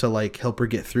stuff to like help her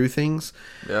get through things.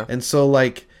 Yeah. And so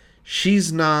like,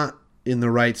 she's not in the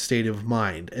right state of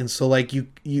mind. And so like, you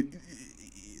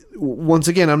once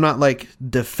again, I'm not like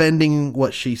defending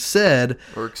what she said,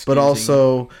 but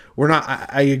also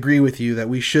I agree with you that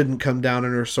we shouldn't come down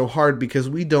on her so hard, because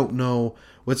we don't know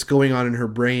what's going on in her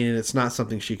brain, and it's not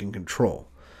something she can control.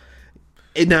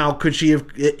 And now, could she have,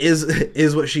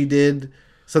 is what she did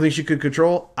something she could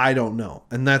control? I don't know.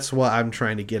 And that's what I'm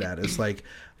trying to get at. It's like,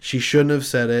 she shouldn't have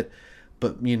said it,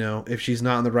 but if she's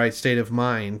not in the right state of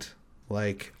mind,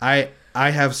 like I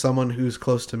have someone who's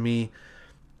close to me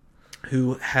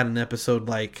who had an episode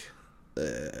like,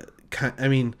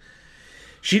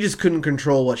 she just couldn't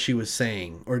control what she was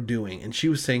saying or doing, and she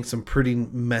was saying some pretty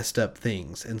messed up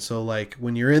things. And so like,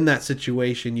 when you're in that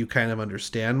situation, you kind of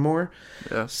understand more.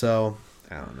 Yeah. So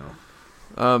I don't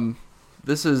know.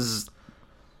 This is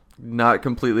not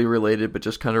completely related, but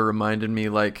just kind of reminded me,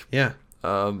 like,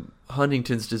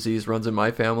 Huntington's disease runs in my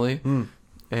family.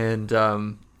 And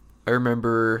I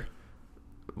remember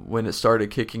when it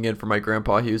started kicking in for my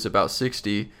grandpa. He was about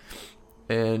 60,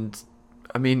 and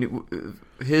I mean,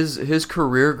 his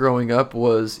career growing up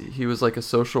was, he was like a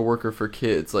social worker for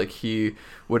kids. Like, he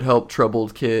would help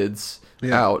troubled kids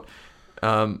out.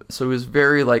 So he was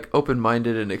very like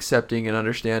open-minded and accepting and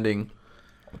understanding.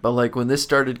 But like, when this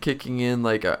started kicking in,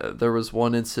 like, there was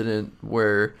one incident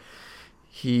where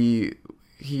he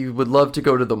would love to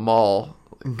go to the mall,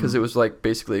 because it was like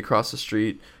basically across the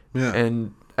street. Yeah.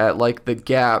 And at like the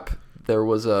Gap, there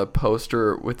was a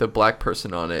poster with a black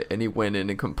person on it, and he went in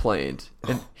and complained.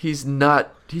 And he's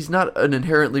not an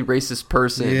inherently racist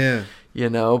person,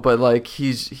 but like,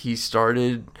 he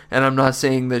started, and I'm not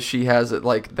saying that she has it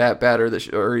like that bad, or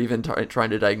that or even trying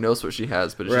to diagnose what she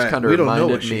has, but it just kind of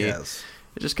reminded me.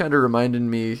 It just kind of reminded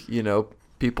me,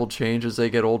 people change as they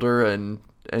get older, and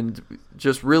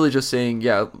just really just saying,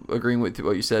 agreeing with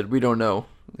what you said. We don't know.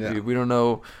 Yeah. We don't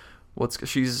know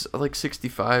she's like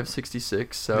 65,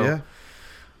 66. So,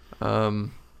 but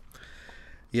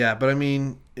I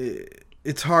mean,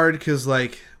 it's hard because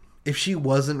like, if she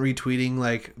wasn't retweeting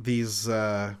like these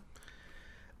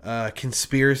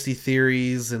conspiracy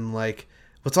theories, and like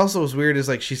what's also was weird is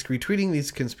like she's retweeting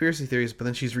these conspiracy theories, but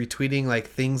then she's retweeting like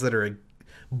things that are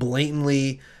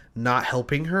blatantly not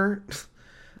helping her.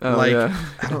 Oh, like yeah.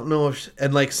 I don't know if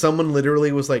and like someone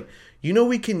literally was like,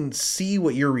 we can see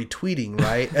what you're retweeting,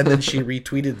 right? And then she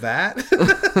retweeted that.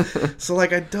 So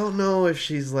like I don't know if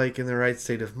she's like in the right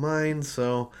state of mind.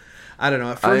 So I don't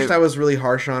know. At first I was really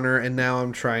harsh on her, and now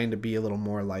I'm trying to be a little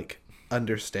more like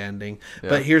understanding. Yeah.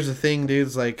 But here's the thing,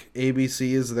 dudes, like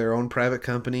ABC is their own private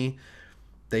company.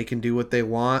 They can do what they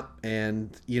want,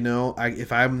 and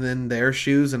if I'm in their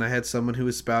shoes and I had someone who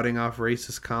was spouting off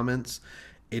racist comments,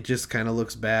 it just kind of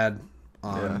looks bad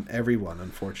on everyone,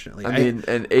 unfortunately. I mean,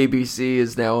 and ABC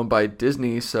is now owned by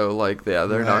Disney, so like they're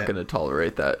not going to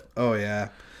tolerate that. Oh yeah.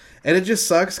 And it just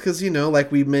sucks because,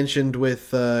 like we mentioned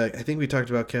with, I think we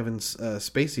talked about Kevin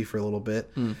Spacey for a little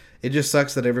bit. It just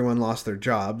sucks that everyone lost their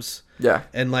jobs. Yeah.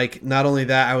 And, like, not only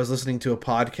that, I was listening to a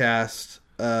podcast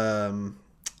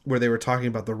where they were talking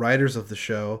about the writers of the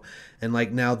show. And,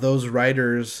 like, now those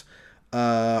writers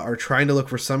are trying to look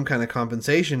for some kind of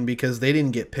compensation because they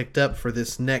didn't get picked up for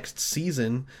this next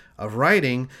season of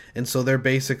writing. And so they're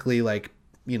basically, like,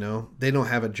 they don't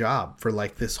have a job for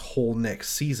like this whole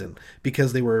next season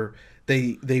because they were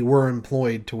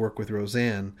employed to work with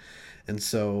Roseanne. And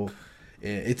so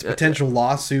it's a potential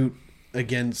lawsuit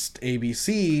against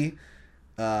ABC,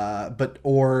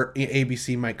 or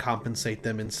ABC might compensate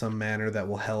them in some manner that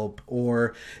will help.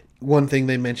 Or one thing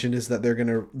they mentioned is that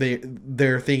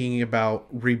they're thinking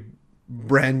about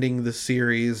rebranding the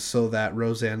series so that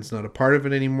Roseanne's not a part of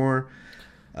it anymore.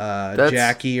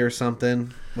 Jackie or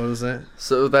something. What was that?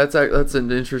 So that's an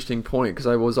interesting point, because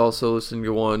I was also listening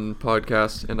to one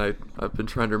podcast and I've been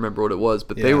trying to remember what it was,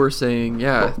 but they were saying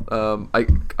I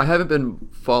haven't been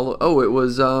follow. Oh, it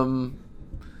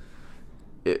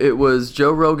was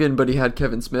Joe Rogan, but he had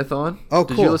Kevin Smith on. Oh,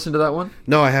 cool. Did you listen to that one?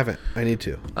 No, I haven't. I need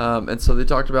to. And so they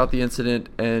talked about the incident,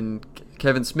 and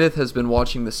Kevin Smith has been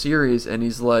watching the series, and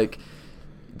he's like,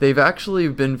 they've actually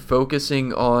been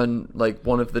focusing on like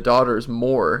one of the daughters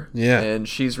more. Yeah. And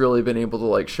she's really been able to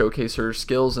like showcase her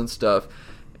skills and stuff.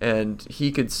 And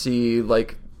he could see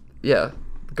like,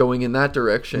 going in that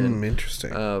direction.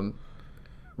 Interesting.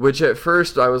 Which at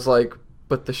first I was like,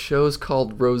 but the show's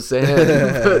called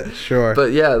Roseanne. Sure.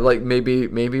 But yeah, like maybe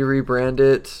rebrand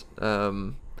it.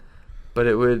 But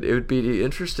it would be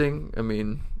interesting. I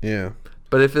mean, yeah.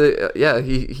 But if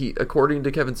he according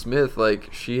to Kevin Smith,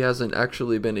 like she hasn't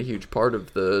actually been a huge part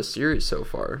of the series so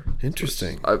far.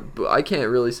 Interesting. I can't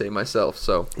really say myself,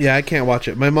 so. Yeah, I can't watch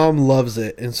it. My mom loves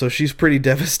it, and so she's pretty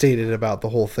devastated about the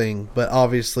whole thing. But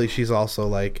obviously, she's also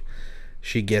like,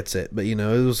 she gets it. But it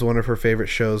was one of her favorite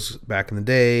shows back in the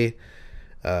day,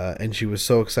 and she was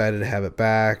so excited to have it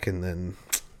back. And then,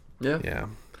 yeah.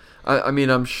 I mean,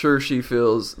 I'm sure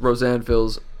Roseanne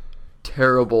feels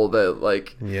terrible that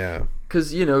like. Yeah.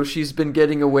 Because, she's been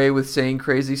getting away with saying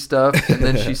crazy stuff, and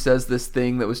then she says this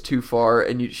thing that was too far,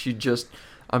 and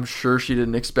I'm sure she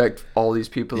didn't expect all these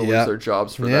people to lose their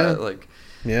jobs for that. Like,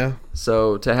 yeah.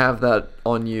 So to have that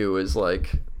on you is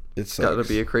like, it's got to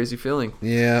be a crazy feeling.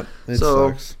 Yeah, it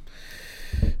sucks.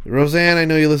 Roseanne, I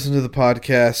know you listen to the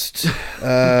podcast.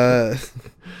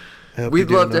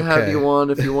 We'd love to have you on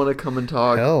if you want to come and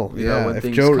talk. Hell, yeah. If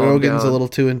Joe Rogan's a little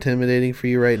too intimidating for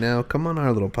you right now, come on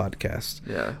our little podcast.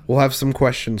 Yeah. We'll have some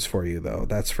questions for you, though.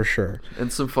 That's for sure.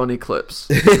 And some funny clips.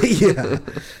 Yeah.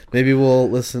 Maybe we'll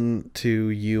listen to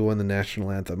you on the national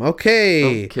anthem.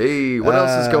 Okay. What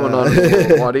else is going on in the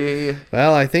world, Waddy?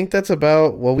 Well, I think that's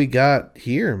about what we got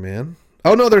here, man.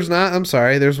 Oh, no, there's not. I'm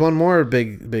sorry. There's one more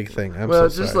big thing.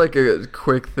 Just like a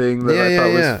quick thing that I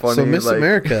thought was funny. So Miss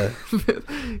America.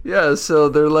 Yeah, so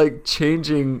they're like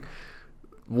changing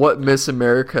what Miss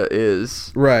America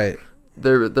is. Right.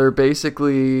 They're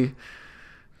basically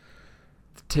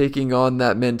taking on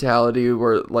that mentality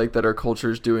where like that our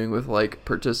culture is doing with like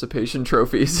participation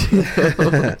trophies.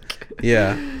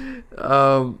 Yeah.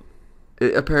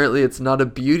 Apparently it's not a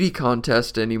beauty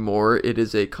contest anymore. It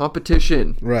is a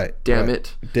competition. Right. Damn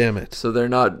it. So they're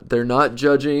not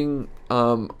judging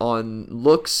on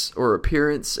looks or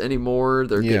appearance anymore.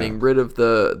 They're getting rid of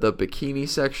the bikini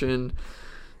section.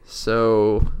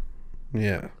 So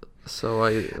yeah. So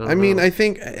I mean, I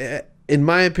think in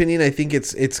my opinion, I think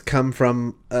it's come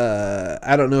from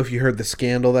I don't know if you heard the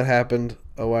scandal that happened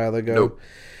a while ago. Nope.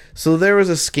 So there was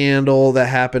a scandal that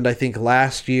happened, I think,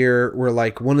 last year where,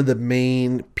 like, one of the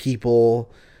main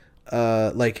people,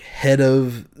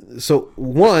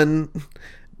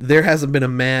 there hasn't been a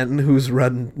man who's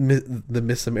run the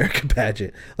Miss America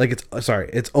pageant. Like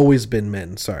it's always been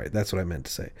men. Sorry, that's what I meant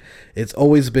to say. It's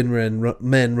always been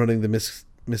men running the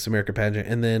Miss America pageant,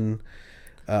 and then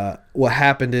what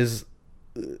happened is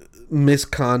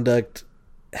misconduct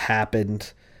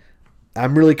happened.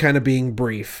 I'm really kind of being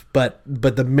brief, but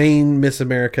the main Miss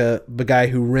America, the guy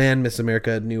who ran Miss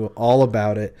America, knew all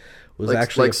about it. Was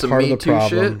actually a part of the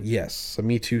problem. Shit? Yes, some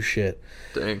Me Too shit.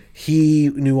 Dang. He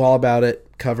knew all about it,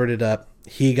 covered it up.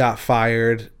 He got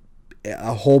fired.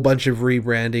 A whole bunch of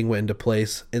rebranding went into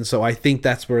place, and so I think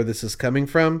that's where this is coming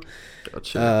from.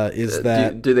 Gotcha.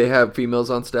 Do they have females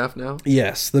on staff now?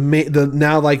 Yes, the main. I don't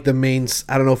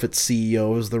know if it's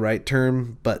CEO is the right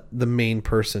term, but the main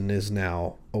person is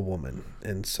now a woman,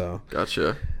 and so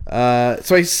gotcha.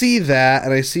 So I see that,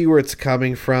 and I see where it's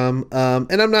coming from,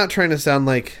 and I'm not trying to sound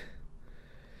like.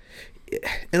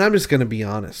 And I'm just gonna be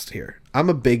honest here. I'm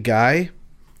a big guy,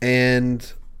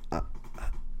 and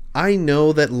I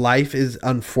know that life is,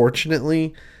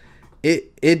 unfortunately,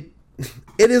 it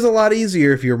is a lot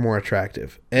easier if you're more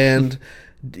attractive. And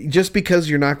just because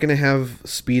you're not going to have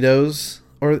Speedos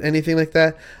or anything like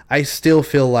that, I still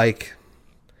feel like,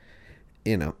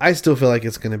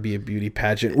 it's going to be a beauty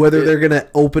pageant, whether they're going to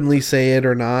openly say it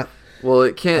or not. Well,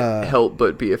 it can't help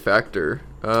but be a factor.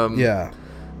 Yeah.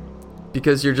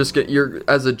 Because you're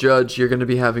as a judge, you're going to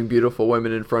be having beautiful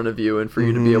women in front of you, and for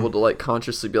you to be able to like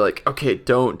consciously be like, okay,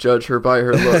 don't judge her by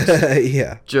her looks.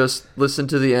 Yeah. Just listen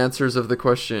to the answers of the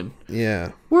question.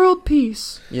 Yeah. World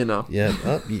peace. Yeah.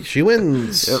 She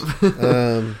wins. Yep.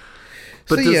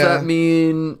 But does that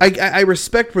mean I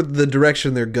respect the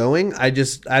direction they're going? I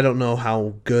don't know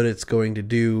how good it's going to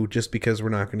do, just because we're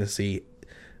not going to see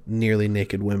nearly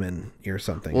naked women or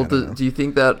something. Well, do you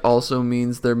think that also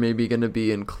means they're maybe going to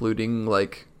be including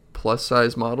like plus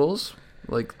size models?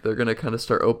 Like they're going to kind of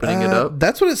start opening it up?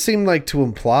 That's what it seemed like to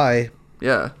imply.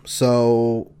 Yeah.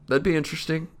 So that'd be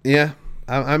interesting. Yeah.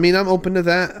 I mean, I'm open to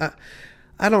that.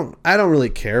 I don't really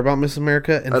care about Miss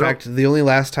America. In fact, the only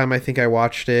last time I think I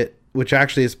watched it, which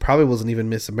actually probably wasn't even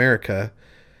Miss America,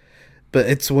 but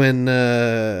it's when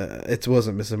it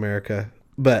wasn't Miss America.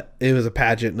 But it was a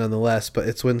pageant nonetheless. But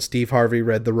it's when Steve Harvey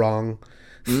read the wrong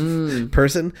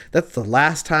person. That's the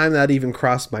last time that even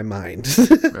crossed my mind.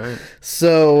 Right.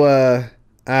 So,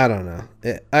 I don't know.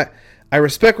 I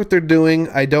respect what they're doing.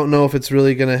 I don't know if it's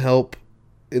really going to help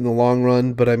in the long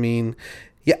run. But, I mean,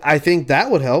 yeah, I think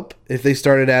that would help if they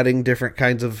started adding different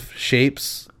kinds of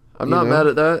shapes. I'm not mad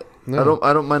at that. No.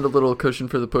 I don't mind a little cushion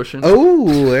for the pushing.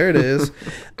 Oh, there it is.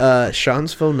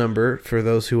 Sean's phone number, for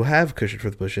those who have cushion for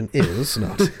the pushing, is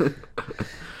not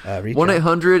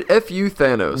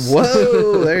 1-800-FU-THANOS.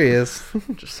 Whoa, there he is.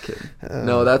 Just kidding.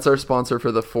 No, that's our sponsor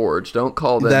for The Forge. Don't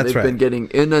call them. They've been getting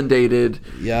inundated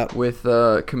with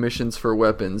commissions for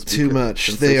weapons. Too much.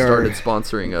 Since they started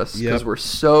sponsoring us because we're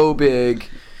so big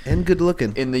and good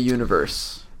looking in the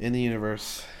universe. But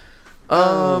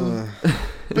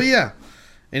yeah.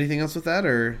 Anything else with that,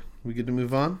 or we good to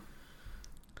move on?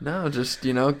 No, just,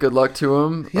 good luck to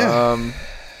them. Yeah.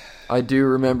 I do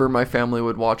remember my family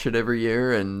would watch it every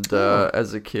year, and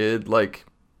as a kid, like,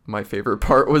 my favorite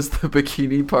part was the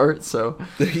bikini part, so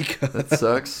there you go. That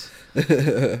sucks.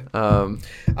 I'm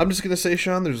just going to say,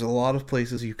 Sean, there's a lot of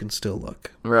places you can still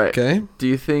look. Right. Okay? Do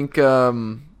you think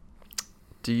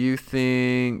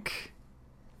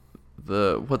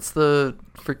what's the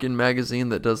freaking magazine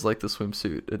that does like the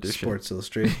swimsuit edition? Sports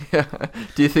Illustrated. Yeah.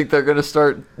 Do you think they're going to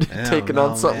start taking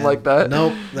on something like that?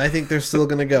 Nope. I think they're still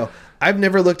going to go. I've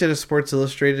never looked at a Sports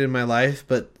Illustrated in my life,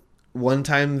 but one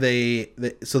time the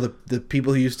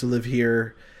people who used to live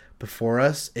here before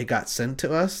us, it got sent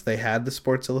to us. They had the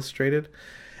Sports Illustrated.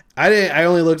 I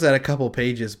only looked at a couple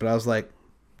pages, but I was like,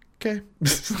 okay.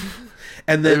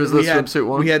 And then we had swimsuit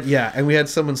one. We had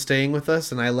someone staying with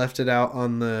us, and I left it out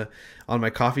on my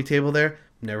coffee table there.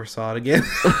 Never saw it again.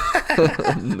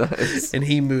 Nice. And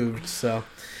he moved. So,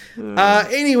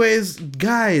 anyways,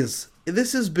 guys,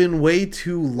 this has been way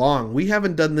too long. We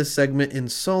haven't done this segment in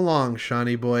so long,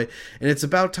 Shawnee boy, and it's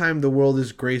about time the world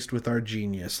is graced with our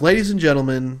genius, ladies and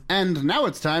gentlemen. And now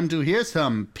it's time to hear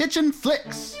some Pitchin'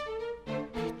 Flicks.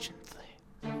 Pitchin'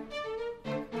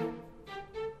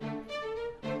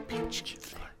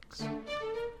 Flicks.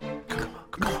 Come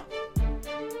on.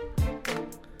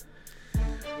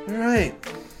 All right.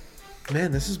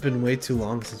 Man, this has been way too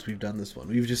long since we've done this one.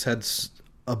 We've just had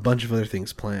a bunch of other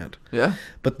things planned. Yeah.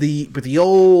 But the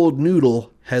old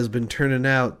noodle has been turning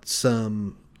out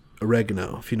some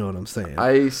oregano, if you know what I'm saying.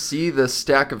 I see the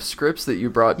stack of scripts that you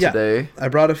brought today. I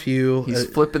brought a few. He's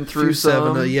flipping through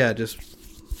some. Getting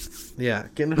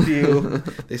a few.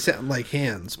 They sound like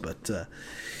hands, but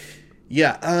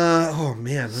Yeah. Oh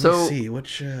man. Let me see.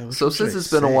 Which So one since should I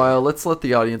it's been a say? while, let's let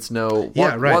the audience know.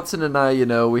 Yeah, right. Watson and I,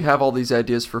 we have all these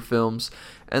ideas for films,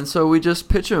 and so we just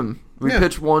pitch them. We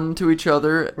pitch one to each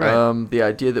other, Right. the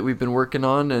idea that we've been working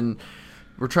on, and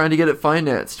we're trying to get it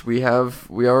financed. We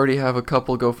already have a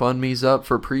couple GoFundMe's up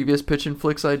for previous Pitch and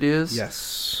Flicks ideas.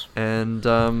 Yes. And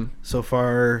So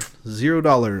far,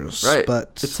 $0. right,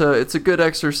 But it's a good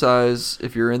exercise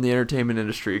if you're in the entertainment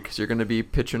industry because you're going to be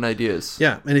pitching ideas.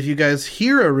 yeah, and if you guys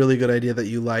hear a really good idea that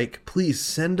you like, please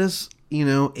send us,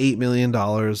 $8 million.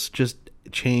 Just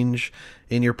change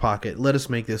in your pocket. Let us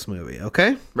make this movie,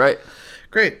 okay? Right.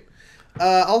 Great.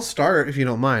 I'll start if you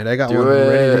don't mind. I got Do one it.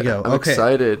 ready to go. I'm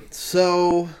excited.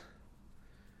 So,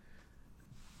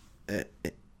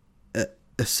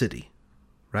 a city,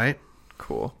 right?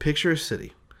 Cool. Picture a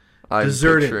city. I'm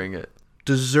Deserted. picturing it.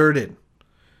 Deserted.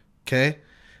 Okay?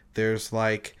 There's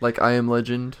like, Like I Am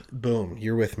Legend. boom,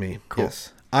 you're with me. Cool.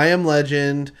 Yes. I Am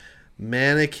Legend.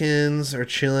 Mannequins are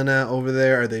chilling out over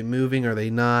there. Are they moving? Are they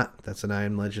not? That's an I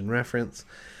Am Legend reference.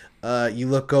 You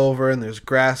look over and there's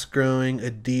grass growing. A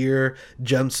deer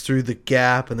jumps through the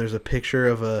gap, and there's a picture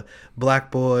of a black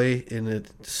boy in a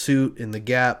suit in the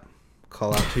gap.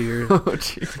 Call out to your Oh,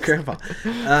 jeez. grandpa.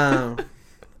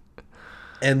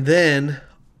 And then,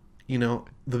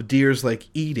 the deer's like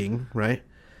eating, right?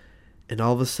 And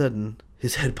all of a sudden,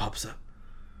 his head pops up,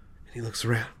 and he looks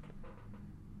around.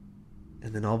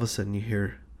 And then all of a sudden, you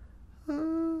hear.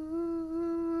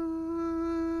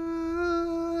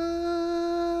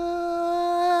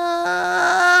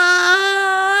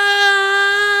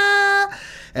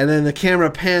 And then the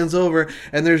camera pans over,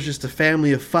 and there's just a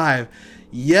family of 5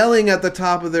 yelling at the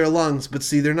top of their lungs. But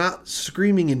see, they're not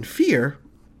screaming in fear.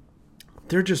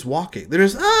 They're just walking. They're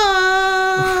just, ah!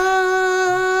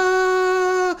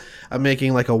 I'm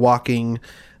making like a walking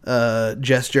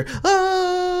gesture. Ah!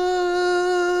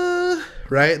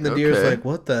 Right? And the deer's Okay. like,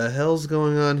 what the hell's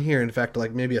going on here? In fact,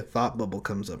 like maybe a thought bubble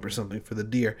comes up or something for the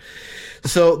deer.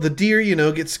 So the deer,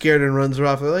 gets scared and runs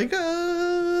off. They're like,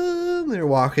 ah! And they're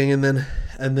walking, and then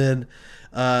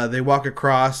they walk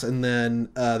across, and then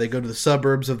they go to the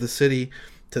suburbs of the city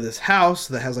to this house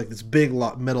that has like this big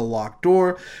metal locked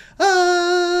door.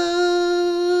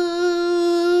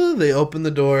 They open the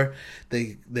door,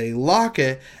 they lock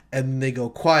it, and they go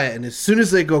quiet. And as soon as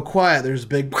they go quiet, there's a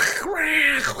big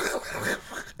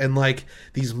and like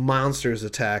these monsters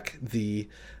attack the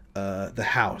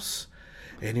house,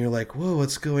 and you're like, whoa,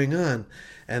 what's going on?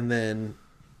 And then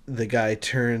the guy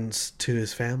turns to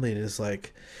his family and is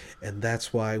like, and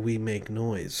that's why we make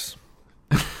noise.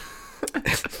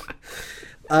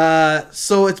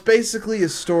 So it's basically a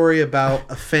story about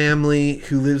a family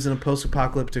who lives in a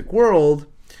post-apocalyptic world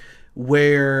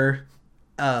where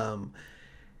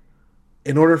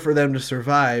in order for them to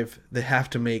survive, they have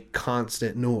to make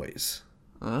constant noise.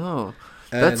 Oh,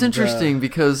 that's And, interesting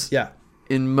because Yeah.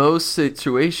 in most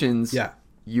situations, Yeah.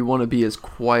 you want to be as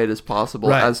quiet as possible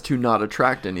Right. as to not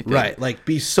attract anything. Right. Like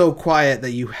be so quiet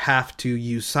that you have to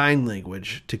use sign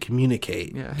language to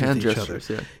communicate Yeah, with hand each gestures,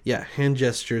 other. yeah. Yeah, hand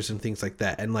gestures and things like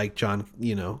that. And like John,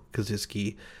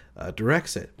 Krasinski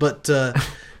directs it. But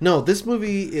no, this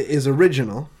movie is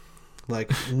original.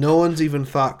 Like no one's even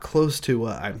thought close to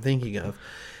what I'm thinking of.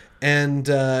 And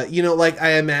like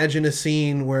I imagine a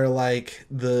scene where like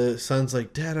the son's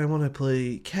like, "Dad, I want to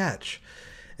play catch."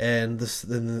 And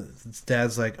then the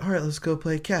dad's like, all right, let's go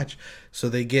play catch. So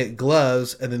they get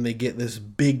gloves, and then they get this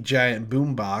big giant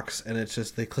boom box, and it's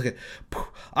just, they click it.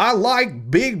 I like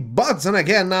big butts, and I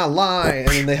cannot lie. And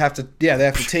then they have to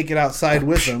take it outside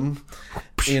with them,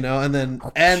 and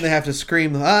they have to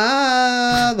scream,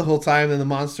 ah, the whole time. And the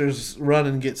monsters run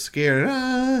and get scared.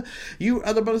 Ah, you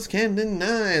other brothers can't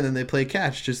deny. And then they play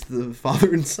catch, just the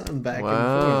father and son back Wow.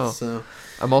 and forth. So,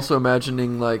 I'm also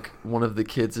imagining like one of the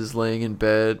kids is laying in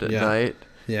bed at Yeah. night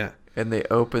yeah, and they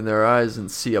open their eyes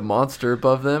and see a monster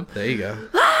above them. there you go.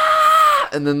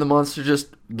 And then the monster just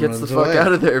gets Runs the fuck away.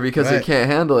 out of there because Right. it can't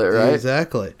handle it, right?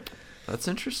 Exactly. That's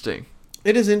interesting.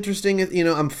 It is interesting.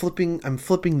 I'm flipping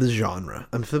the genre.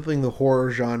 I'm flipping the horror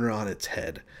genre on its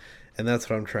head, and that's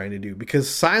what I'm trying to do. Because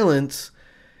silence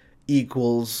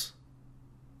equals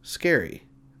scary,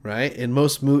 right? In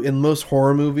most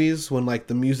horror movies, when like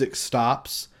the music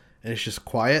stops and it's just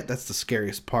quiet, that's the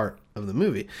scariest part of the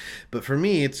movie. But for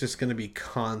me, it's just going to be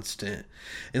constant.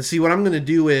 And see, what I'm going to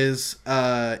do is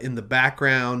in the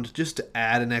background, just to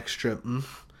add an extra,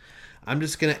 I'm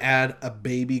just going to add a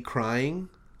baby crying.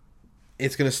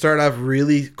 It's going to start off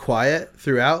really quiet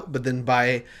throughout, but then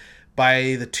by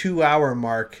the 2-hour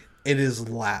mark, it is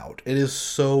loud. It is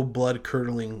so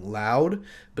blood-curdling loud,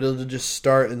 but it'll just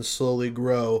start and slowly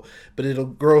grow. But it'll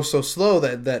grow so slow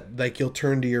that like you'll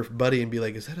turn to your buddy and be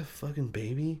like, "Is that a fucking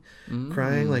baby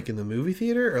crying like in the movie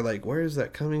theater, or like where is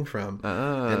that coming from?"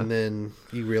 And then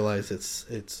you realize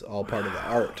it's all part of the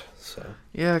art. So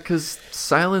yeah, because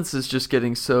silence is just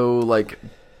getting so like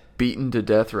beaten to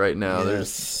death right now.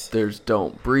 Yes. There's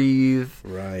Don't Breathe.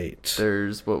 right.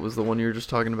 There's what was the one you were just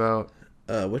talking about?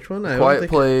 Which one? Quiet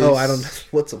Place. Oh, I don't know.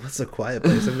 What's a Quiet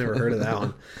Place? I've never heard of that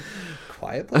one.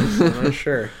 Quiet Place? I'm not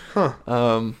sure. Huh.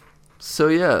 So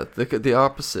yeah, the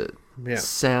opposite. Yeah.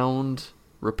 Sound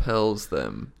repels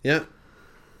them. Yeah.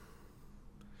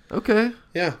 Okay.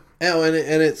 Yeah. Oh, and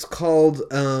it's called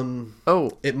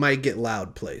Oh. It Might Get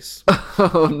Loud Place.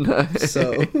 Oh, nice.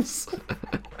 So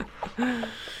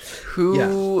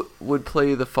who would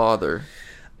play the father?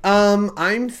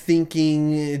 I'm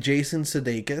thinking Jason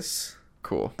Sudeikis.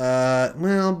 Cool.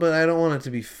 Well, but I don't want it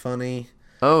to be funny.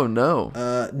 Oh no.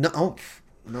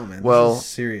 No, man. Well, this is a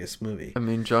serious movie. I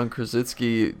mean, John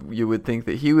Krasinski, you would think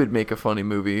that he would make a funny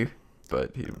movie,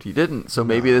 but he didn't. So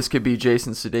maybe this could be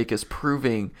Jason Sudeikis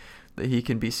proving that he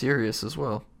can be serious as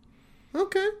well.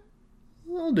 Okay,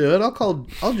 I'll do it. I'll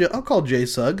call Jay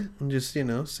Sugg and just see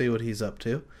what he's up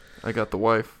to. I got the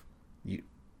wife,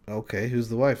 Okay, who's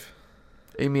the wife?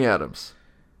 Amy Adams.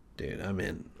 Dude, I'm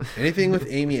in. Anything with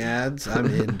Amy Ads, I'm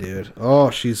in, dude. Oh,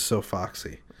 she's so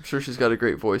foxy. I'm sure she's got a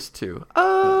great voice too.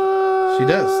 She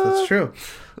does. That's true.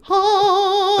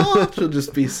 She'll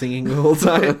just be singing the whole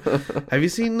time. Have you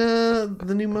seen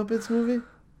the new Muppets movie?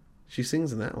 She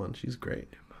sings in that one. She's great.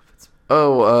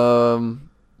 Oh,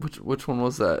 which one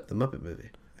was that? The Muppet movie,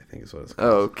 I think is what it's called.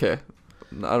 Oh, okay.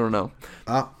 I don't know.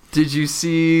 Ah, Did you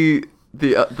see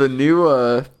the new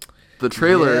the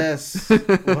trailer? yes.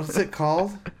 What's it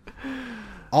called?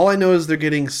 All I know is they're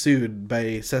getting sued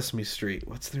by Sesame Street.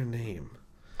 What's their name?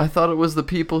 I thought it was the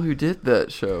people who did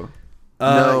that show.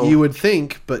 No. You would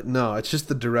think, but no, it's just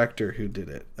the director who did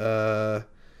it. So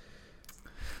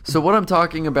what I'm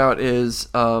talking about is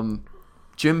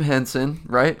Jim Henson,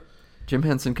 right? Jim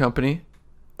Henson Company,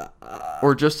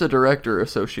 or just a director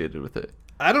associated with it.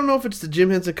 I don't know if it's the Jim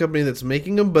Henson Company that's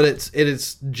making them, but it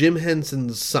is Jim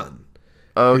Henson's son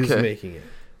who's Okay, making it.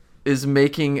 is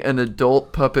making an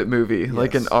adult puppet movie,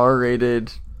 like an Yes.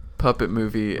 R-rated puppet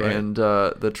movie, Right. and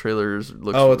the trailers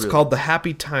look. Oh, it's called The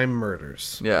Happy Time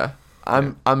Murders. Yeah,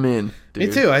 I'm in. Dude.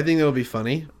 Me too. I think it'll be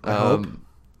funny. I hope.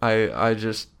 I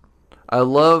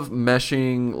love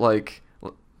meshing like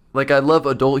I love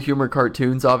adult humor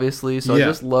cartoons, obviously. So Yeah. I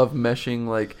just love meshing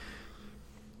like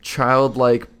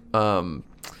childlike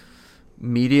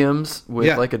mediums with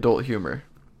Yeah. like adult humor.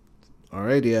 All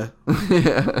right, yeah.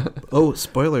 Yeah. Oh,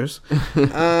 spoilers.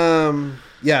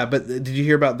 Yeah, but did you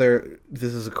hear about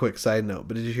this is a quick side note,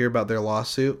 but did you hear about their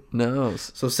lawsuit? No.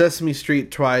 So Sesame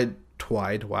Street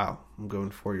wow, I'm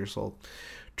going 4 years old,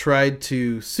 tried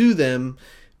to sue them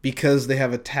because they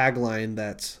have a tagline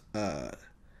that's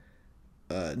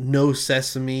no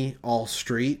sesame, all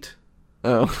street.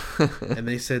 Oh. And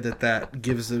they said that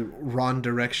gives the wrong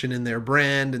direction in their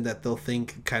brand, and that they'll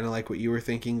think kind of like what you were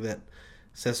thinking, that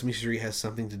Sesame Street has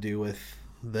something to do with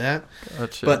that.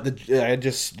 Gotcha. But I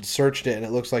just searched it, and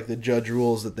it looks like the judge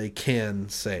rules that they can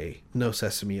say no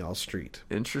sesame, all street.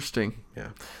 Interesting. Yeah.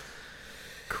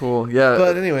 Cool. Yeah.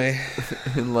 But anyway,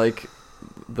 in like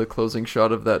the closing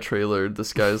shot of that trailer,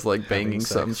 this guy's like banging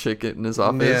sex. some chick in his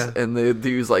office, Yeah. and they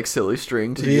use like silly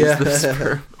string to Yeah. use the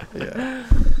sperm. yeah.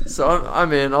 So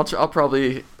I'm in. I'll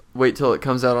probably wait till it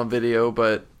comes out on video,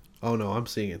 but Oh no, I'm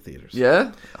seeing it in theaters.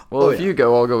 yeah. Well, if yeah. you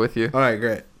go, I'll go with you. All right,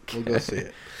 great. We'll go see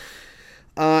it.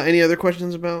 Any other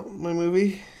questions about my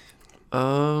movie?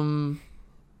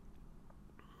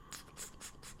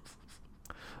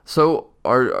 So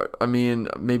I mean,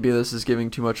 maybe this is giving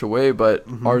too much away, but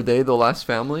are they the last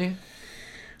family?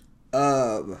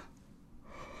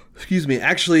 Excuse me.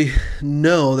 Actually,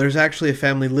 no. There's actually a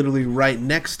family literally right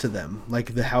next to them,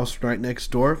 like the house right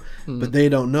next door. But they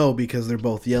don't know because they're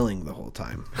both yelling the whole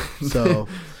time. So,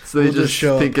 So they we'll just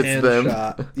show think a it's pan them.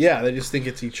 shot. Yeah, they just think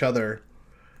it's each other.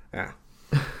 Yeah.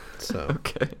 So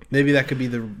Okay. maybe that could be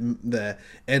the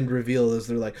end reveal. Is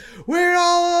they're like, we're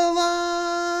all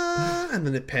alone, and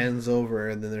then it pans over,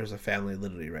 and then there's a family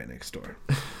literally right next door.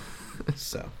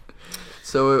 So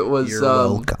So it was. you're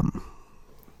welcome.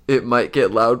 It Might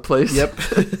Get Loud place. Yep.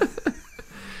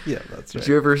 Yeah, that's right. Did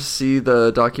you ever see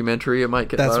the documentary It Might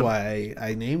Get That's Loud? why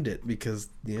I named it, because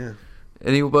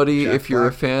Anybody, Jack if you're a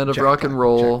Black- fan of Jack rock and Black-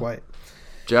 roll, Jack White.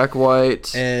 Jack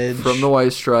White Edge. from the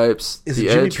White Stripes, Is the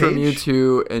it Jimmy Edge from Page?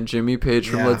 U2, and Jimmy Page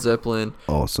from Yeah. Led Zeppelin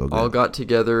Oh, so good. all got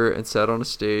together and sat on a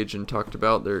stage and talked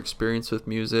about their experience with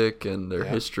music and their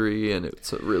history, and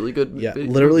it's a really good Yeah,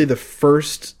 video. literally the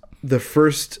first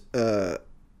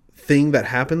thing that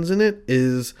happens in it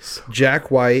is Jack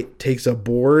White takes a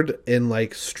board and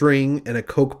like string and a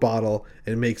Coke bottle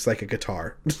and makes like a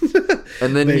guitar.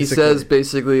 And then he basically. says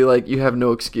basically like, you have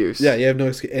no excuse. Yeah, you have no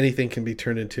excuse. Anything can be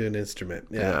turned into an instrument.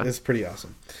 Yeah, Yeah. it's pretty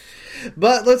awesome.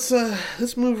 But let's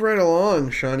move right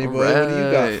along, Shawnee boy. What do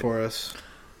you got Right. for us?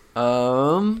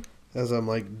 As As I'm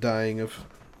like dying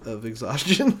of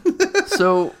exhaustion.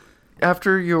 so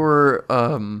after your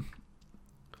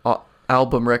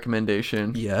album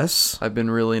recommendation, Yes. I've been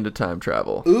really into time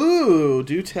travel. Ooh,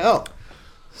 do tell.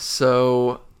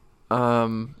 So,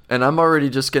 and I'm already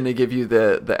just gonna give you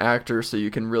the actor so you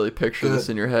can really picture this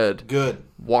Good. in your head. Good.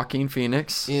 Joaquin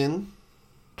Phoenix. In.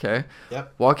 Okay.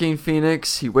 Yep. Joaquin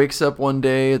Phoenix. He wakes up one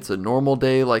day. It's a normal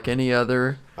day like any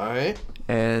other, All right.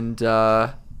 and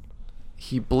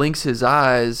he blinks his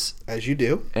eyes, As you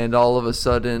do. and all of a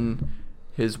sudden,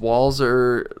 his walls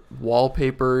are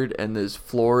wallpapered, and his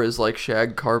floor is like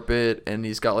shag carpet, and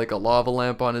he's got like a lava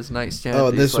lamp on his nightstand.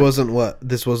 Oh, He's this like,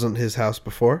 wasn't his house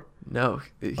before? No,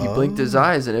 he blinked his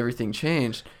eyes and everything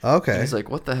changed. Okay. And he's like,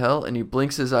 "What the hell?" And he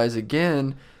blinks his eyes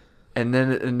again, and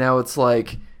now it's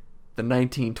like the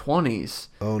 1920s,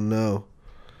 Oh no.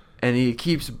 and he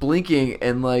keeps blinking,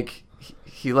 and like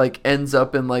he like ends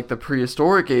up in like the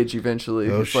prehistoric age eventually.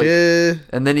 Oh It's like- shit.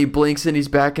 and then he blinks and he's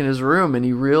back in his room, and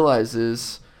he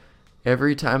realizes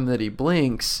every time that he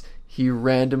blinks, he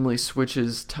randomly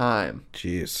switches time.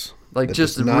 Jeez. Like That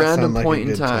just does a not random sound like a point in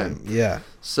good time. Yeah.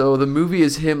 So the movie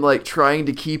is him like trying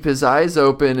to keep his eyes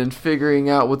open and figuring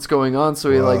out what's going on. So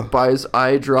he Wow. like buys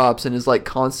eye drops and is like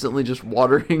constantly just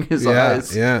watering his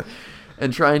eyes Yeah.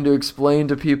 and trying to explain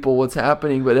to people what's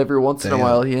happening. But every once in a Damn.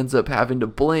 while he ends up having to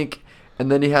blink, and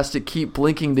then he has to keep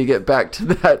blinking to get back to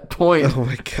that point. Oh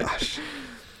my gosh.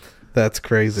 That's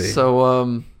crazy.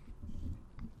 So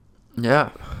yeah.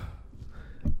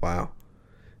 Wow.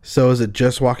 So is it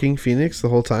just Joaquin Phoenix the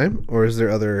whole time, or is there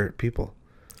other people?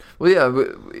 Well, yeah,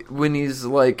 when he's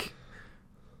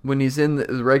in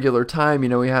the regular time, he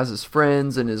has his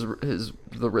friends and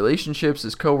the relationships,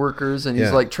 his coworkers, and he's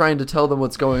Yeah. like trying to tell them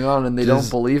what's going on, and they don't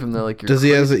believe him. They're like, "You're Does he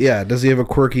crazy." does he have a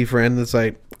quirky friend that's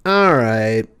like, all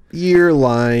right, you're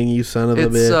lying, you son of a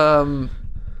bitch?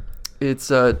 It's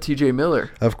T.J. Miller.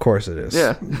 Of course it is.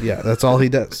 Yeah. Yeah, that's all he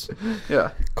does.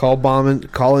 Yeah,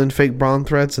 Call in fake bomb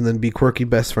threats and then be quirky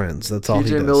best friends. That's all he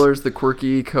T.J. does. Miller's the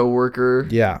quirky coworker.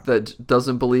 Yeah. that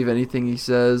doesn't believe anything he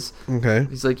says. Okay.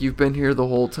 He's like, "You've been here the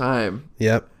whole time."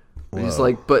 Yep. And he's Whoa.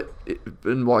 like,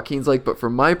 and Joaquin's like, "But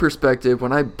from my perspective,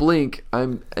 when I blink,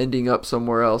 I'm ending up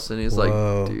somewhere else." And he's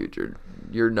Whoa. like, "Dude,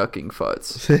 you're knucking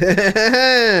futz."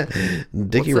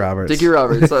 Dickie What's that? Roberts. Dickie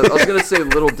Roberts. I was gonna say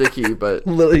Little Dicky, but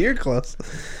You're close.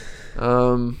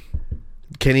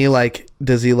 Can he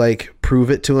does he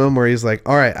prove it to him where he's like,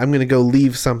 all right, I'm going to go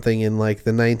leave something in like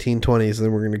the 1920s and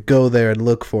then we're going to go there and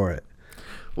look for it.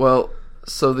 well,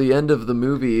 so the end of the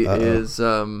movie Uh-oh. is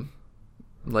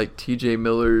like T.J.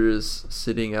 Miller is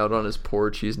sitting out on his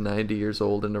porch. He's 90 years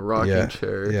old in a rocking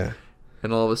chair, Yeah.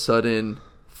 and all of a sudden,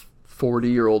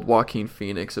 40-year-old Joaquin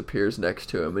Phoenix appears next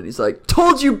to him, and he's like,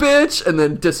 "Told you, bitch!" and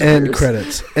then disappears. End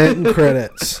credits. End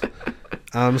credits.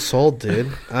 I'm sold,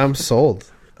 dude. I'm sold.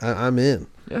 I'm in.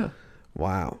 Yeah.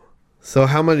 Wow. So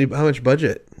how much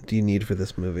budget do you need for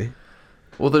this movie?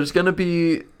 Well, there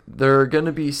are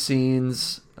gonna be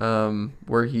scenes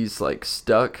where he's like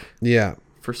stuck. Yeah.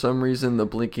 For some reason, the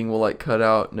blinking will like cut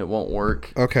out and it won't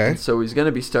work. Okay. And so he's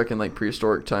gonna be stuck in like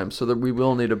prehistoric times. So that we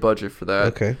will need a budget for that.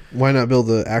 Okay. Why not build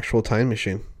the actual time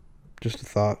machine? Just a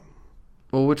thought.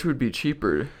 Well, which would be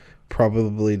cheaper?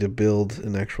 Probably to build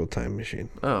an actual time machine.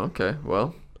 Oh, okay.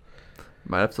 Well,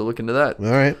 might have to look into that.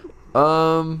 All right.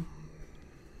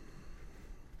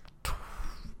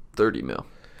 30 mil.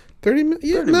 30 minutes?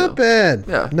 Yeah, 30 not mil. bad.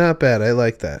 Yeah. Not bad. I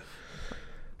like that.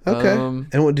 Okay.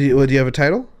 And what do you have a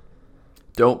title?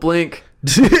 Don't blink.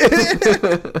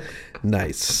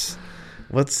 Nice.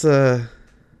 What's oh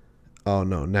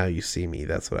no, Now You See Me.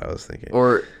 That's what I was thinking.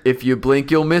 Or if you blink,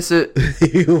 you'll miss it.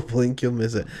 You blink, you'll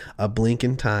miss it. A blink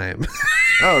in time.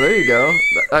 Oh, there you go.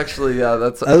 Actually, yeah,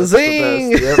 that's zing!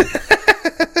 the best.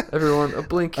 Yep. Everyone, a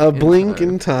blink. A blink time.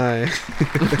 in time.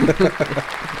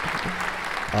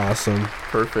 Awesome.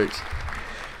 Perfect.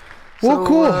 Well, So,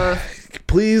 cool.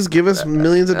 Please give us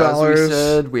millions of dollars. As we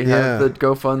said, we have the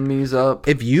GoFundMe's up.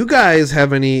 If you guys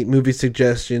have any movie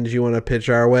suggestions you want to pitch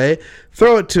our way,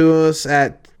 throw it to us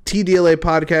at TDLA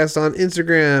Podcast on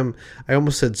Instagram. I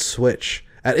almost said Switch.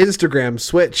 at Instagram,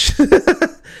 Switch,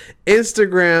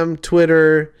 Instagram,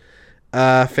 Twitter,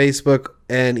 Facebook,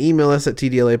 and email us at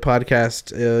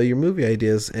TDLA your movie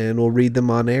ideas, and we'll read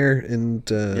them on air and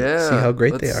see how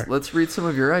great they are. Let's read some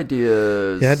of your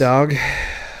ideas. Yeah, dog.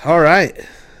 All right.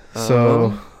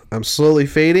 So I'm slowly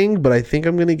fading, but I think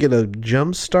I'm going to get a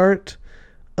jump start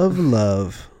of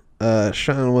love.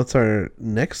 Sean, what's our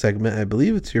next segment? I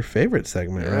believe it's your favorite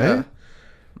segment, right?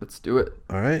 Let's do it.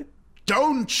 All right.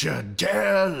 Don't you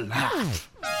dare laugh.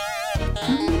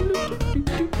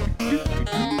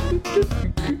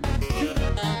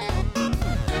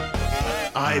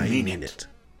 I mean it.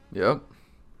 Yep.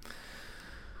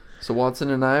 So Watson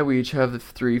and I, we each have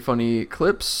 3 funny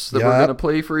clips that we're going to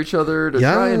play for each other to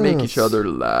try and make each other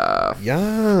laugh.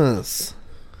 Yes.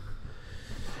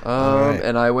 Right.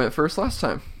 And I went first last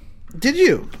time. Did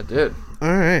you? I did.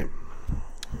 All right.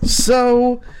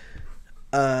 So,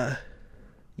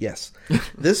 yes.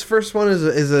 This first one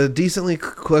is a decently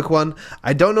quick one.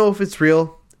 I don't know if it's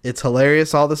real. It's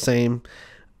hilarious all the same.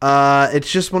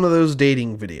 It's just one of those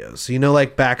dating videos. You know,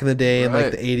 like back in the day in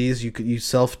like the 80s, you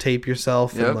self-tape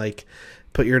yourself and like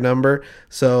put your number.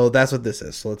 So that's what this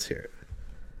is. So let's hear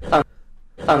it.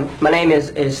 My name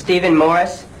is Stephen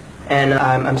Morris, and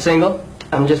I'm single.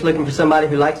 I'm just looking for somebody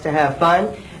who likes to have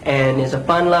fun and is a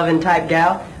fun-loving type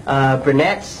gal.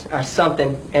 Brunettes are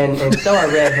something, and so are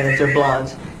redheads or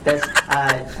blondes. That's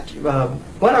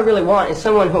what I really want is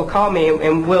someone who'll call me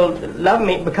and will love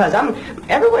me, because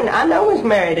everyone I know is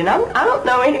married, and I don't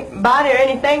know anybody or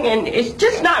anything, and it's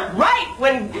just not right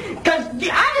because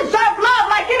I deserve love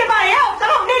like anybody else. I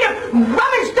don't need to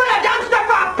rummage through the dumpster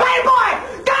for a Playboy.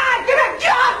 God, give me a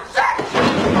job,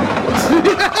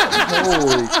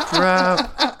 Holy crap.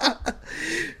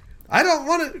 I don't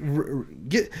want to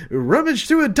get rummaged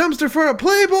through a dumpster for a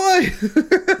Playboy.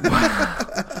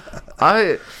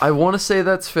 I want to say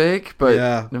that's fake, but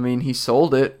I mean, he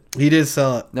sold it. He did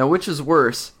sell it. Now, which is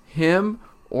worse, him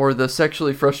or the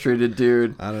sexually frustrated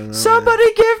dude? I don't know.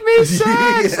 Somebody give me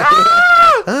sex!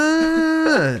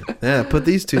 Yeah, put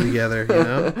these two together, you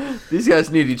know? These guys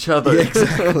need each other. Yeah,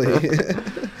 exactly.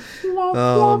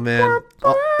 Oh, man.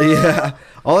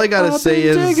 All I got to say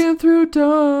is... digging through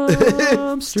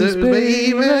dumpsters,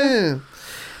 baby.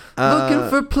 Looking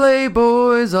for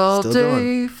Playboys all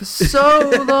day for so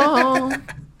long.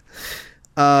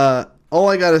 All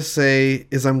I gotta say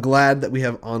is I'm glad that we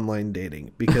have online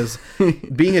dating, because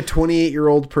being a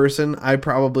 28-year-old person, I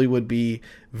probably would be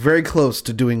very close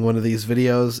to doing one of these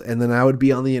videos, and then I would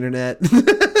be on the internet.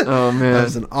 Oh, man. I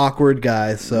was an awkward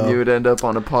guy, so... You would end up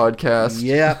on a podcast.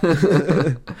 Yeah.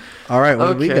 All right,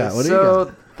 what do we got? What do you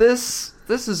got? This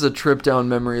is a trip down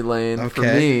memory lane for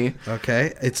me.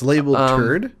 Okay. It's labeled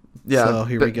turd. Yeah. So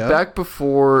here we go. Back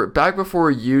before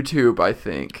YouTube, I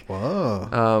think.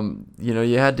 Whoa.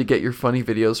 You had to get your funny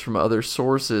videos from other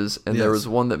sources, and there was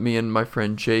one that me and my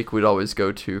friend Jake would always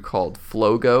go to called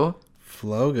Flogo.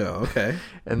 Flogo, okay.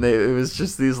 And it was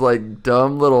just these like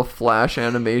dumb little flash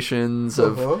animations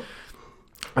of...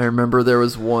 I remember there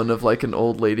was one of like an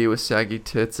old lady with saggy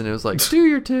tits, and it was like, do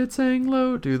your tits hang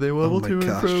low? Do they wobble to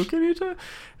and fro? Can you tell?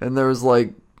 And there's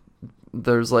like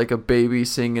a baby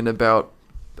singing about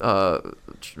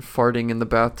farting in the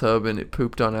bathtub and it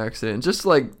pooped on accident. Just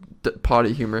like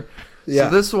potty humor. Yeah.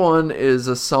 So this one is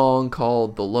a song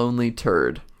called The Lonely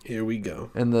Turd. Here we go.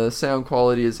 And the sound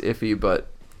quality is iffy, but...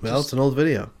 Well, it's an old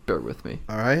video. Bear with me.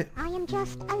 All right. I am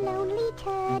just a lonely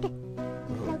turd,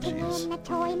 floating in a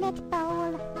toilet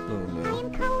bowl. Oh, no. I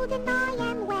am cold and I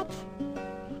am wet,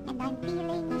 and I'm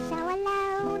feeling so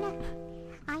alone.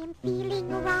 I am feeling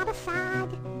rather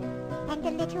sad, and a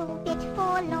little bit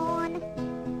forlorn,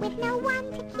 with no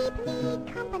one to keep me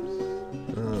company,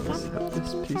 except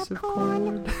this piece of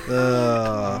corn.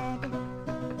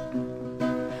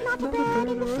 Not a bird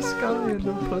in the sky.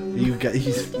 You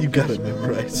got it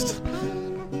memorized.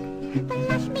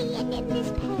 Flush me in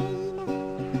this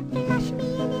pain. Flush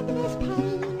me in this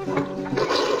pain.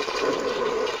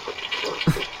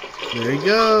 There he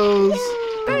goes.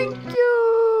 Thank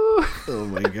you. Oh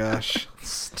my gosh.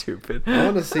 Stupid. I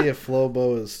want to see if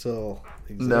Flobo is still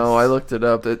exists. No, I looked it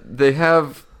up. They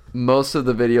have most of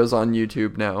the videos on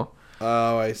YouTube now.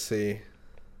 Oh, I see.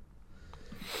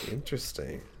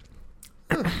 Interesting.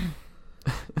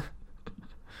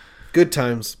 Good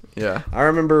times. Yeah. I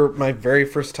remember my very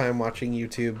first time watching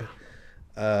YouTube.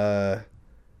 Man,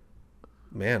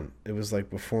 it was like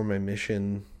before my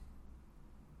mission.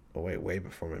 Oh wait, way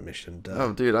before my mission. Duh.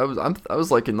 Oh, dude, I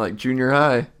was like in like junior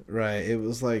high. Right. It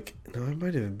was like no, I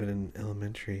might have been in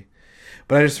elementary,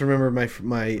 but I just remember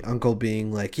my uncle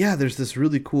being like, "Yeah, there's this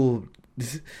really cool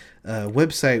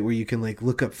website where you can like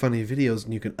look up funny videos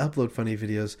and you can upload funny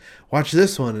videos. Watch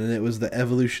this one, and it was the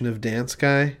Evolution of Dance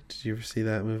guy. Did you ever see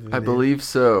that movie? I believe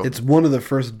so. It's one of the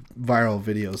first viral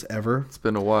videos ever. It's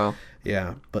been a while.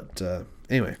 Yeah, but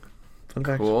anyway, fun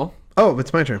fact. Cool. Oh,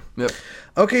 it's my turn. Yep.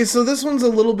 Okay, so this one's a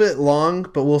little bit long,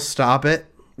 but we'll stop it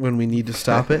when we need to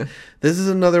stop it. This is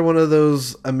another one of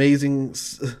those amazing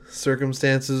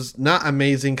circumstances. Not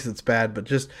amazing because it's bad, but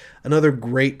just another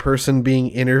great person being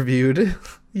interviewed,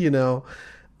 you know.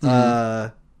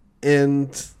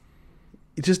 And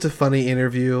just a funny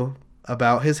interview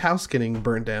about his house getting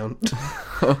burnt down.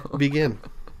 Begin. I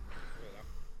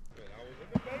was in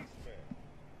the basement.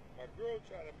 My girl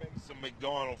tried to make some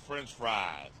McDonald's French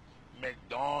fries.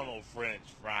 McDonald's French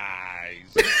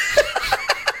fries.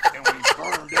 And we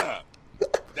burned up.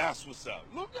 That's what's up.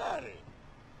 Look at it.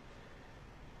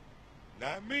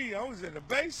 Not me. I was in the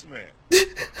basement.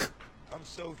 I'm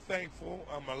so thankful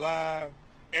I'm alive.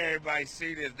 Everybody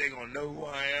see this, they gonna know who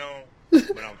I am.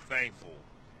 But I'm thankful.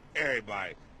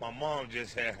 Everybody. My mom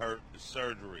just had her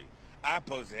surgery. I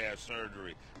supposed to have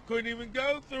surgery. Couldn't even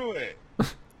go through it.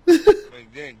 And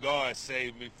then God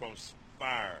saved me from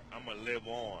fire. I'm gonna live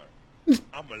on.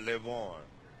 I'm gonna live on.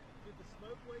 Did the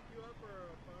smoke wake you up or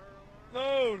a fire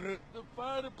alarm? No, the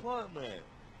fire department.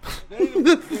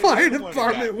 The fire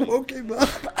department woke him up.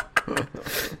 Did they come?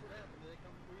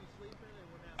 Were you sleeping?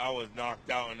 And when that I was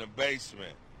knocked out in the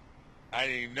basement. I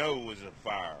didn't even know it was a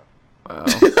fire. Wow.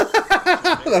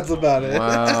 That's about it.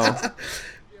 Wow.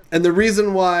 And the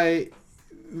reason why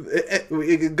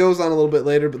it goes on a little bit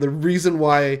later, but the reason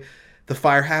why the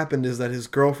fire happened is that his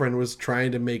girlfriend was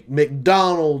trying to make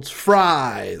McDonald's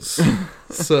fries.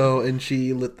 And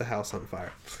she lit the house on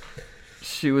fire.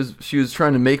 She was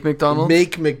trying to make McDonald's?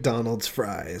 Make McDonald's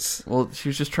fries. Well, she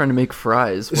was just trying to make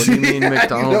fries. What do you mean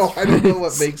McDonald's I don't know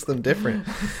what makes them different.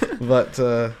 But,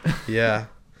 yeah.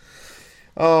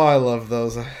 Oh, I love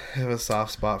those. I have a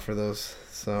soft spot for those.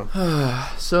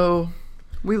 So,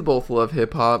 we both love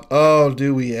hip-hop. Oh,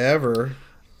 do we ever?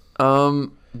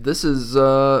 This is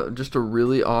just a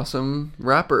really awesome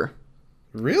rapper.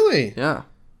 Really? Yeah.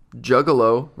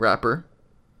 Juggalo rapper.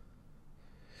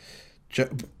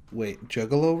 Wait,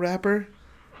 Juggalo rapper?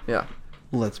 Yeah.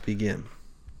 Let's begin.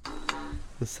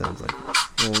 This sounds like...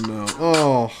 Oh, no.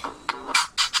 Oh.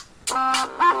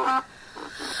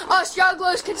 Us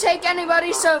juggalos can take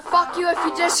anybody, so fuck you if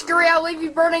you disagree. I'll leave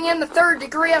you burning in the third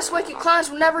degree. Us wicked clowns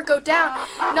will never go down,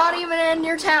 not even in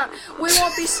your town. We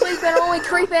won't be sleeping, only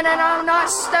creeping, and I'm not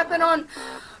stepping on.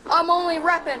 I'm only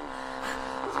repping.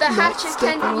 The hatchet,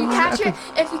 can you catch it?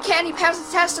 If you can, you pass the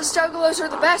test. Us juggalos are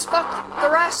the best. Fuck the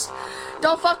rest.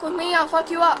 Don't fuck with me, I'll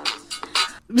fuck you up.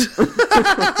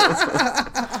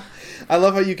 I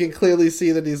love how you can clearly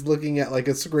see that he's looking at like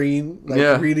a screen,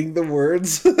 like reading the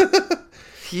words.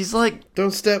 He's like,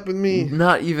 don't step with me.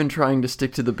 Not even trying to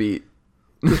stick to the beat.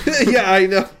 Yeah, I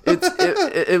know.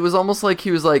 It was almost like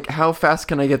he was like, how fast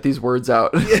can I get these words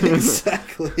out? Yeah,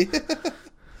 exactly.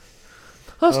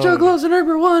 Us juggalos in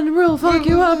number one, we'll fuck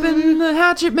you up in the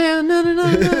hatchet man.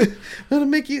 I'm gonna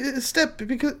make you step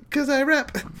because I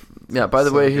rap. Yeah, by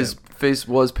the way, his face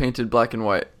was painted black and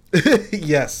white.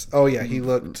 Yes. Oh, yeah, he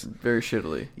looked... very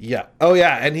shittily. Yeah. Oh,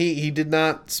 yeah, and he did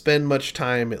not spend much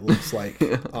time, it looks like,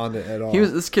 on it at all.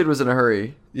 This kid was in a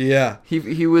hurry. Yeah.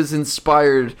 He was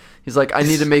inspired. He's like, I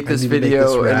need to make this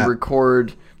video and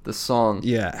record the song.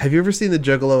 Yeah. Have you ever seen the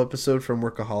Juggalo episode from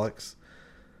Workaholics?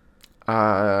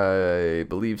 I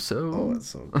believe so. Oh, that's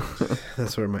so good.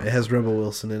 That's where it has Rebel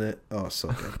Wilson in it. Oh, so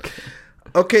good.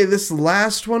 Okay, this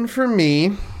last one for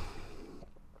me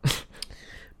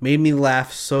made me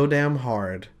laugh so damn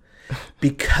hard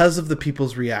because of the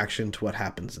people's reaction to what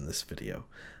happens in this video.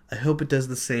 I hope it does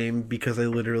the same because I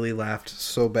literally laughed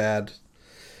so bad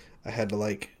I had to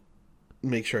like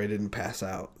make sure I didn't pass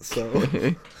out. So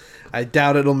I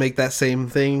doubt it'll make that same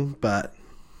thing, but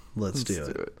let's do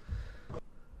it.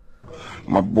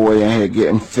 My boy in here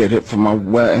getting fitted for my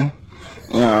wedding.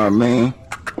 You know what I mean?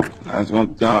 I was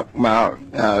gonna talk about, you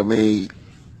know what I mean?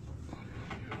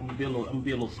 I'm gonna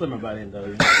be a little slimmer by then, though.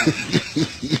 A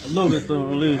little bit,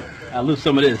 so I'll lose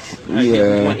some of this. I Yeah.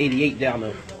 get 188 down,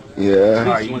 though. Yeah. All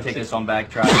right, you want to take this on back,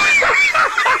 try.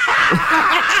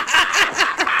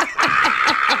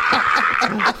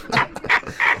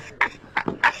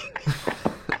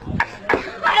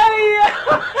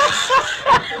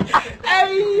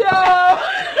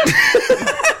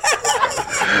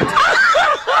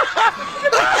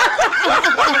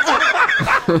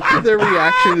 Their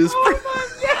reaction is...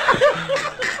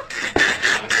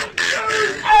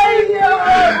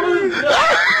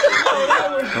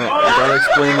 I gotta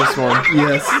explain this one.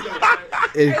 Yes.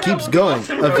 It keeps going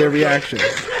of their reaction.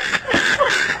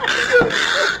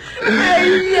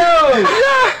 Hey, yo!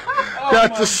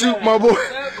 That's the suit, my boy.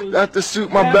 That's the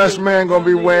suit my best man gonna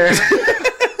be wearing.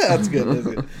 That's good. That's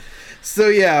good. So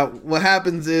yeah, what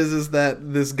happens is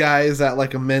that this guy is at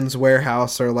like a men's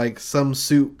warehouse or like some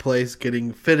suit place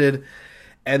getting fitted,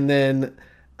 and then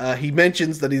he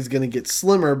mentions that he's gonna get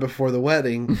slimmer before the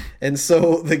wedding, and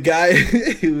so the guy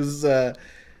who's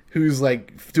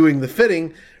like doing the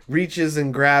fitting reaches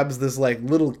and grabs this like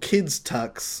little kid's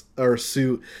tux or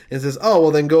suit and says, "Oh,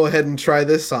 well then go ahead and try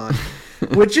this on."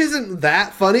 Which isn't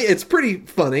that funny. It's pretty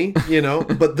funny, you know,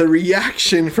 but the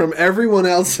reaction from everyone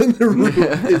else in the room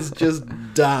is just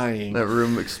dying. That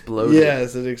room exploded.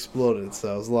 Yes, it exploded,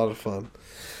 so it was a lot of fun.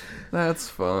 That's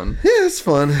fun. Yeah, it's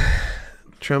fun.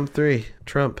 Trump 3.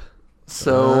 Trump.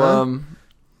 So,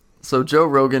 so Joe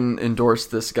Rogan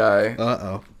endorsed this guy.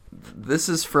 Uh-oh. This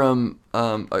is from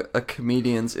a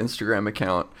comedian's Instagram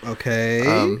account.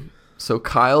 Okay. So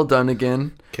Kyle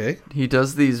Dunnigan. Okay. He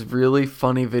does these really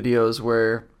funny videos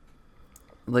where,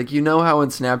 like, you know how in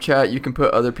Snapchat you can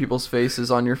put other people's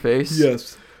faces on your face?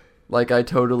 Yes. Like I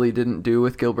totally didn't do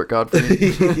with Gilbert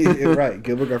Gottfried. Right.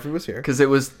 Gilbert Gottfried was here. Because it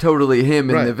was totally him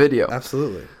in the video.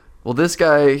 Absolutely. Well, this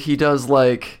guy, he does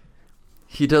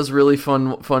really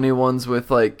funny ones with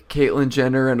like Caitlyn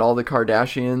Jenner and all the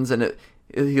Kardashians, and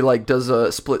he like does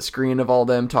a split screen of all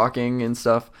them talking and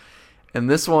stuff. And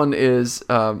this one is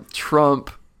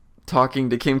Trump talking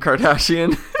to Kim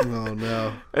Kardashian. Oh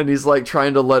no. And he's like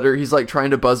trying to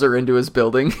buzz her into his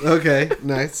building. Okay,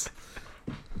 nice.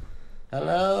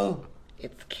 Hello?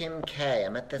 It's Kim K.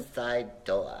 I'm at the side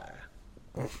door.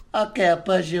 Okay, I'll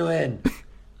push you in.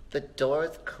 The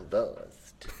door's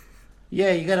closed.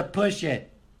 Yeah, you gotta push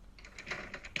it.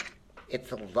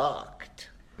 It's locked.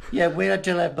 Yeah, wait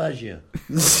until I buzz you.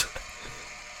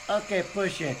 Okay,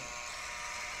 push it.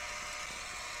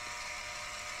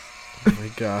 Oh my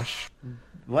gosh.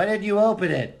 Why didn't you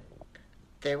open it?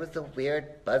 There was a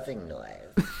weird buzzing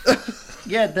noise.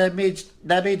 Yeah, that means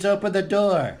open the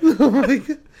door. Oh my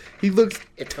God. He looks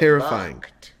It's terrifying.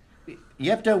 locked.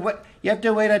 You have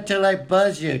to wait until I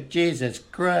buzz you. Jesus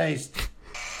Christ.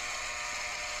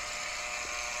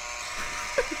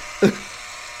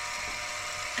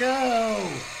 Go.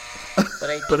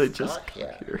 But I just got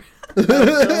here. Open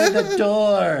the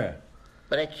door.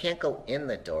 But I can't go in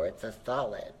the door. It's a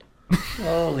solid.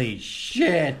 Holy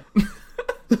shit.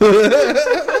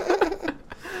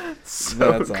 So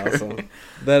That's great. awesome.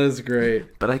 That is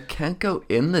great. But I can't go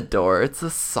in the door. It's a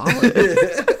solid.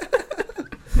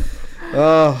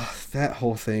 Oh, that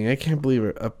whole thing. I can't believe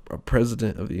a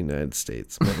president of the United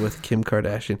States met with Kim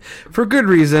Kardashian. For good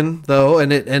reason, though,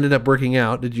 and it ended up working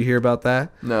out. Did you hear about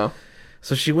that? No.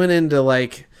 So she went in to,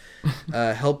 like,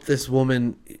 help this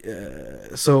woman.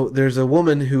 So there's a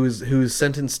woman who's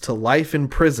sentenced to life in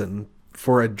prison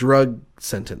for a drug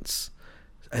sentence.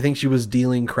 I think she was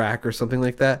dealing crack or something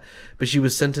like that. But she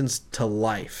was sentenced to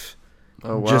life.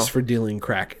 Oh, wow. Just for dealing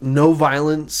crack. No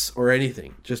violence or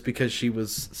anything. Just because she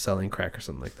was selling crack or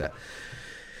something like that.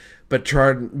 But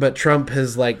Trump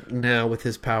has, like, now with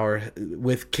his power,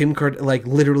 with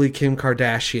literally Kim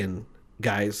Kardashian,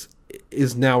 guys,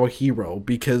 is now a hero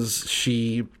because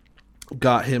she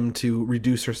got him to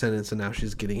reduce her sentence and now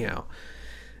she's getting out.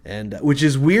 And which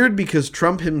is weird because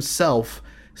Trump himself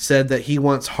said that he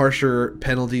wants harsher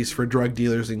penalties for drug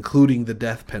dealers, including the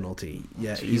death penalty.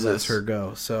 Yeah, he lets her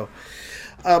go. So,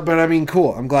 but I mean,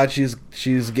 cool. I'm glad she's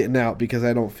getting out because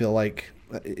I don't feel like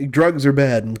drugs are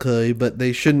bad, okay, but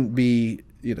they shouldn't be,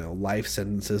 life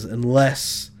sentences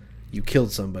unless you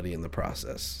killed somebody in the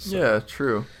process. So, yeah,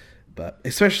 true. But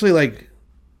especially like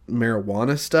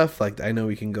marijuana stuff, like I know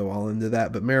we can go all into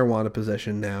that, but marijuana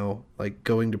possession now, like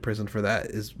going to prison for that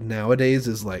is nowadays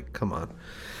is like, come on.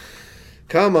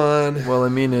 Well, I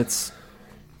mean, it's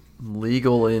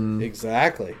legal in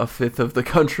exactly a fifth of the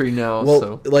country now. Well,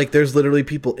 so like there's literally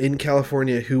people in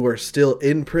California who are still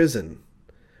in prison,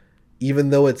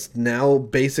 even though it's now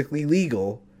basically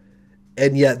legal,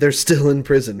 and yet they're still in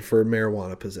prison for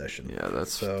marijuana possession. Yeah,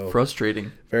 that's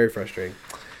frustrating. Very frustrating.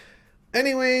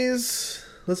 Anyways,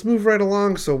 let's move right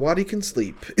along so Waddy can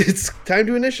sleep. It's time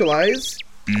to initialize.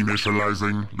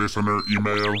 Initializing listener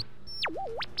email.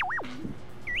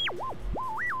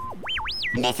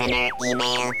 Listener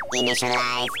email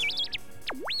initialized.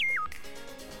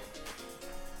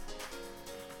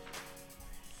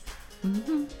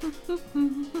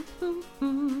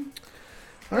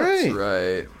 All right. That's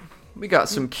right. We got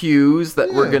some Q's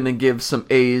that we're going to give some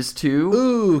A's to.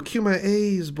 Ooh, cue my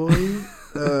A's, boy.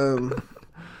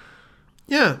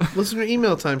 Yeah, listener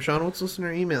email time, Sean. What's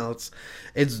listener email?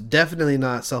 It's definitely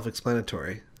not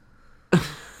self-explanatory.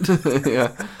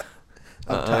 Yeah.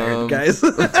 I'm tired, guys.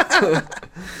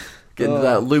 Get into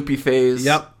that loopy phase.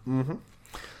 Yep. Mm-hmm.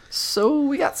 So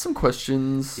we got some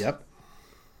questions. Yep.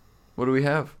 What do we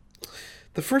have?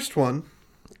 The first one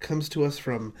comes to us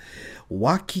from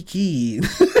Waikiki.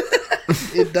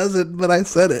 It doesn't, but I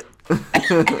said it.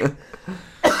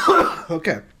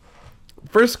 Okay.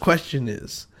 First question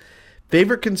is,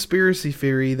 favorite conspiracy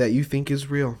theory that you think is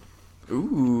real?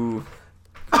 Ooh.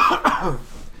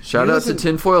 Shout out to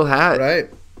Tinfoil Hat. Right.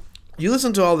 You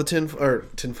listen to all the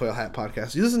Tinfoil Hat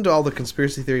podcasts. You listen to all the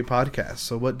conspiracy theory podcasts.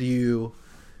 So what do you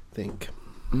think?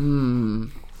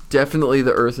 Definitely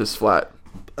the Earth is flat.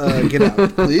 Get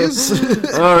out, please.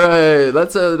 All right,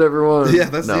 that's it, everyone. Yeah,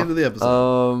 that's the end of the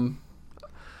episode.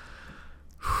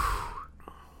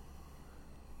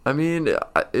 I mean,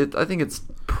 I think it's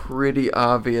pretty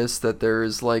obvious that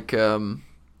there's like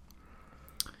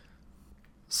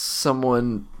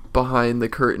someone behind the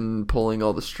curtain pulling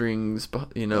all the strings,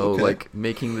 Okay. like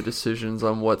making the decisions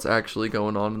on what's actually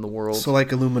going on in the world. So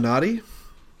like Illuminati?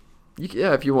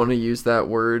 Yeah, if you want to use that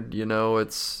word,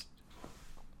 it's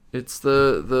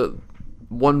the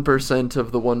 1%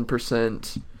 of the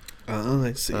 1%. Oh,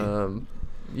 I see.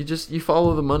 You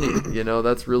follow the money.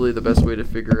 That's really the best way to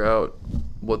figure out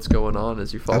what's going on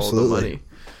is you follow Absolutely.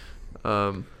 the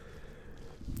money.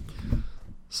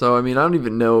 So I mean, I don't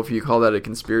even know if you call that a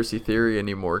conspiracy theory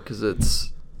anymore because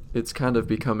it's kind of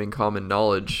becoming common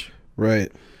knowledge.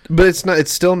 Right. But it's not.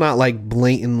 It's still not like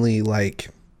blatantly like.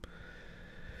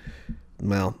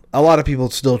 Well, a lot of people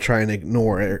still try and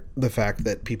ignore the fact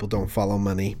that people don't follow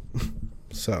money.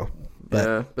 So,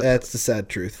 but that's the sad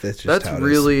truth. That's just how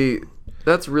it is.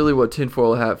 That's really what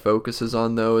Tinfoil Hat focuses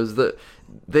on, though, is that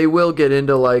they will get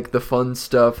into like the fun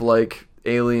stuff, like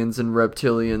aliens and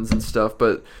reptilians and stuff,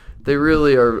 but they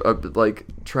really are like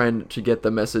trying to get the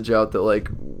message out that like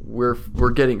we're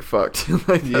getting fucked.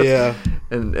 Like yeah.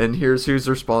 And here's who's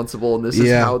responsible, and this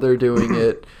is how they're doing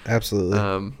it.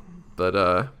 Absolutely.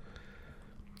 But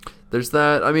there's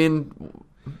that. I mean,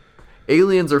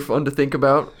 aliens are fun to think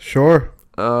about. Sure.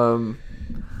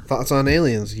 Thoughts on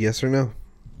aliens? Yes or no?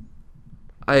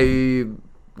 I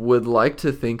would like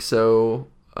to think so.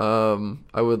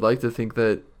 I would like to think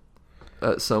that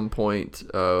at some point,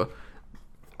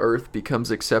 Earth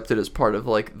becomes accepted as part of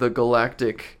like the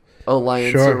galactic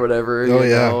alliance or whatever, you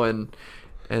know,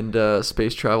 and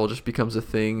space travel just becomes a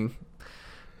thing.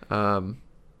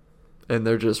 And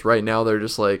they're just right now they're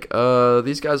just like,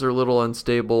 these guys are a little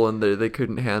unstable and they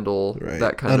couldn't handle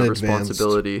that kind of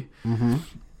responsibility.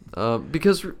 Mm-hmm.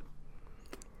 Because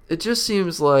it just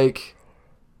seems like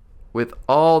with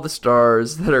all the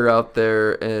stars that are out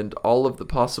there and all of the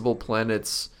possible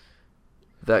planets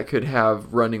that could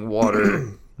have running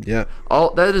water. Yeah.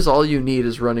 That is all you need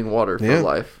is running water for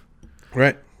life.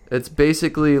 Right. It's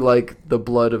basically like the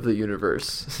blood of the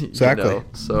universe. Exactly.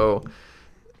 So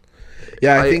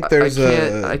yeah, I think there's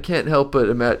I can't help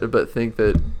but think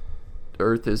that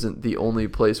Earth isn't the only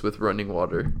place with running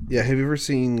water. Yeah, have you ever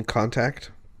seen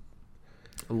Contact?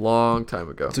 A long time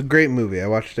ago. It's a great movie. I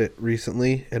watched it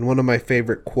recently, and one of my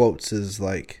favorite quotes is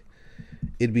like,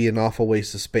 "It'd be an awful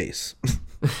waste of space."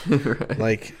 Right.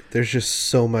 Like, there's just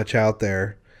so much out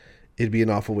there. It'd be an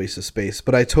awful waste of space.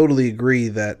 But I totally agree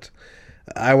that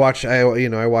I watch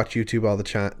YouTube all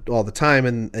the time,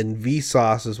 and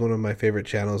Vsauce is one of my favorite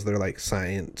channels. They're like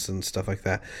science and stuff like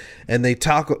that, and they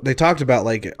talked about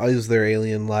like, is there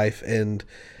alien life? And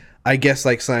I guess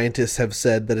like scientists have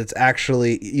said that it's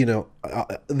actually,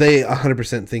 they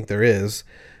 100% think there is,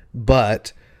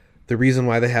 but the reason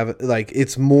why they have it, like,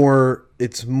 it's more,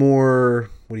 what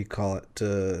do you call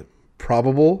it?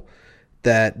 Probable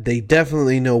that they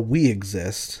definitely know we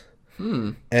exist,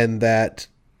 and that,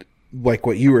 like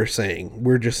what you were saying,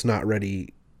 we're just not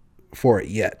ready for it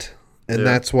yet. And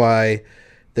that's why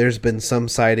there's been some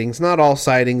sightings. Not all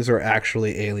sightings are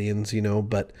actually aliens,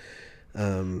 but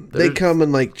they come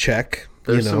and like check.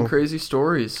 There's some crazy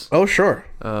stories. Oh, sure.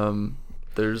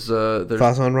 There's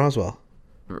thoughts on Roswell.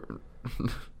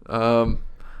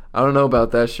 I don't know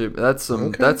about that shit. That's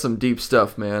some deep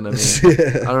stuff, man. I mean,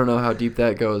 I don't know how deep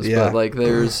that goes, but like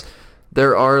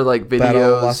there are like videos.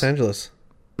 Battle of Los Angeles.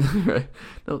 Right.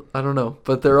 No, I don't know,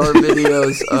 but there are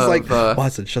videos. He's of, like,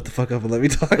 Watson, shut the fuck up and let me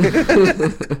talk.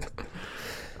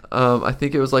 I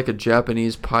think it was like a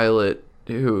Japanese pilot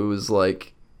who was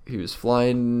like, he was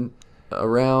flying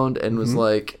around and was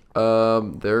like,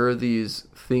 there are these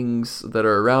things that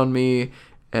are around me,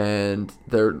 and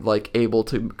they're like able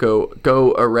to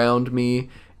go around me,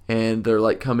 and they're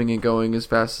like coming and going as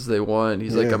fast as they want.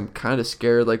 He's like, I'm kind of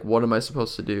scared. Like, what am I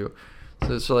supposed to do?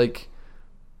 So it's like,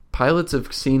 pilots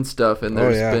have seen stuff, and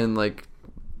there's been like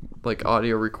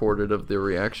audio recorded of the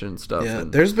reaction stuff. Yeah,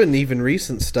 and there's been even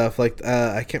recent stuff like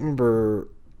I can't remember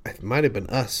it might have been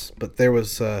us, but there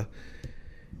was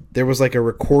like a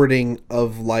recording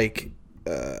of like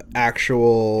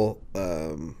actual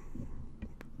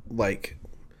like,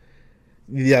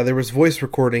 yeah, there was voice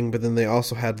recording, but then they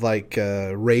also had like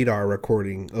radar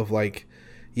recording of like,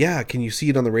 yeah, can you see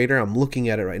it on the radar? I'm looking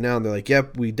at it right now, and they're like,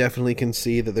 yep, we definitely can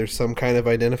see that there's some kind of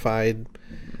identified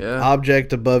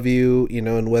object above you, you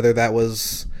know, and whether that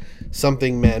was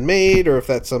something man-made or if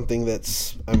that's something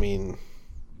that's, I mean,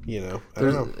 you know, I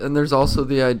don't know. And there's also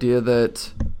the idea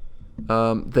that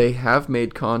they have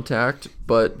made contact,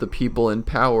 but the people in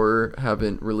power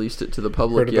haven't released it to the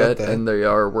public yet, and they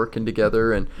are working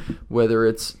together. And whether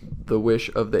it's the wish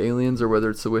of the aliens or whether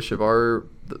it's the wish of our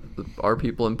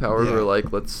people in power who are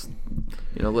like, let's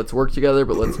work together,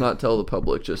 but let's not tell the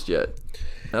public just yet.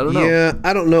 I don't know. Yeah,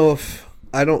 I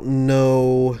don't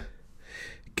know.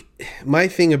 My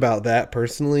thing about that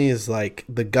personally is like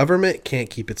the government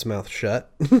can't keep its mouth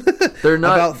shut. They're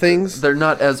not about things. They're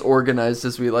not as organized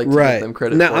as we like to give them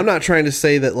credit now, for. I'm not trying to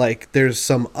say that like there's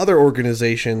some other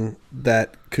organization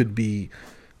that could be,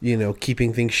 you know,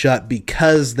 keeping things shut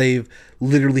because they've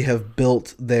literally have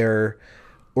built their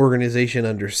organization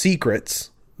under secrets.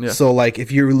 Yeah. So like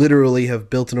if you literally have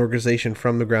built an organization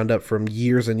from the ground up from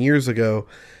years and years ago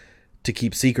to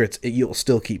keep secrets, you'll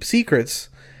still keep secrets.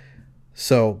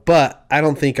 So, but I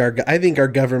think our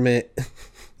government,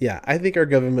 I think our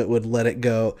government would let it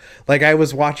go. Like I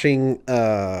was watching,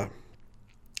 The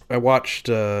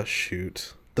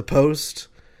Post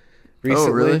recently. Oh,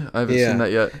 really? I haven't seen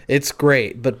that yet. It's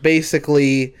great, but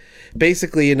basically,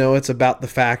 you know, it's about the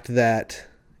fact that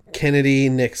Kennedy,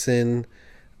 Nixon,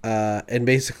 and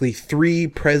basically 3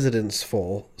 presidents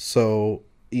full. So,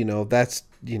 you know, that's,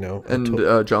 you know,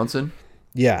 and Johnson.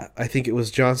 Yeah, I think it was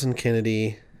Johnson,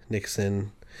 Kennedy,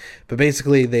 Nixon, but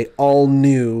basically they all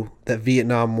knew that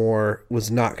Vietnam War was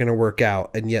not going to work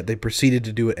out, and yet they proceeded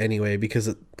to do it anyway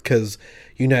because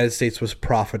United States was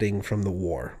profiting from the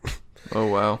war. Oh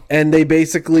wow! And they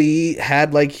basically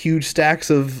had like huge stacks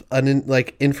of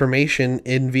information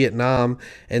in Vietnam,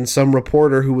 and some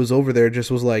reporter who was over there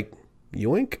just was like,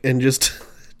 yoink, and just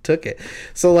took it.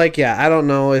 So like, yeah, I don't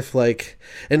know if like,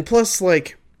 and plus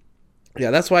like, yeah,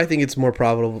 that's why I think it's more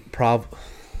probable.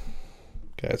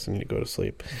 Guys, I need to go to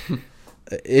sleep.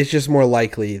 It's just more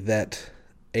likely that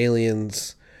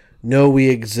aliens know we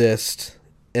exist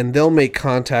and they'll make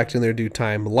contact in their due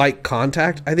time. Like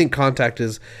Contact. I think Contact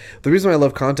is... The reason why I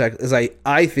love Contact is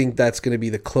I think that's going to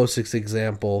be the closest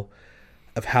example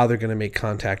of how they're going to make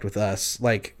contact with us.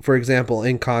 Like, for example,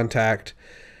 in Contact,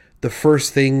 the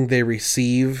first thing they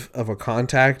receive of a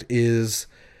contact is...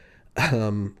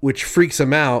 which freaks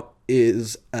them out,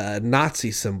 is a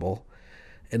Nazi symbol.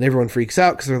 And everyone freaks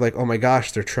out because they're like, oh my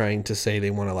gosh, they're trying to say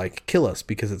they want to like kill us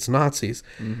because it's Nazis.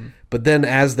 Mm-hmm. But then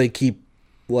as they keep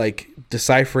like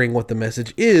deciphering what the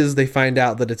message is, they find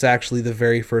out that it's actually the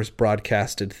very first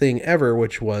broadcasted thing ever,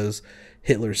 which was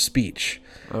Hitler's speech.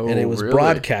 Oh, and it was really?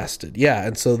 broadcasted. Yeah.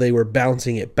 And so they were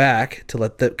bouncing it back to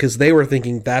let them, because they were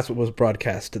thinking that's what was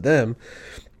broadcast to them.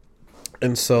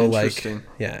 And so like,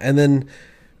 yeah. And then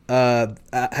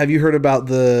have you heard about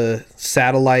the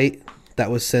satellite that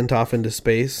was sent off into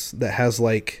space that has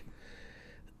like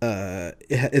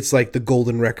it's like the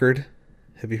golden record?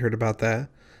 Have you heard about that?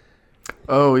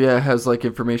 Oh yeah, it has like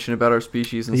information about our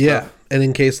species and stuff. Yeah, and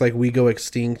in case like we go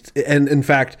extinct, and in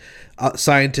fact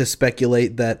scientists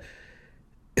speculate that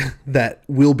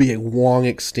we'll be long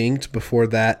extinct before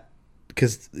that,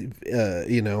 because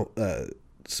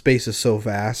space is so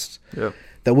vast. Yeah.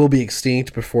 That we'll be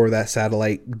extinct before that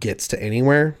satellite gets to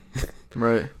anywhere.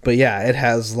 Right. But yeah, it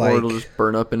has like... Or it'll just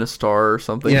burn up in a star or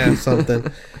something. Yeah, something.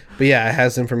 But yeah, it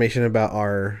has information about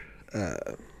our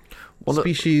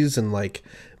species and like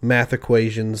math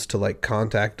equations to like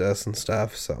contact us and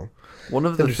stuff. So one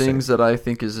of the things that I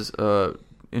think is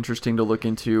interesting to look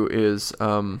into is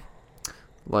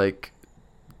like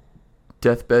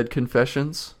deathbed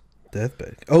confessions.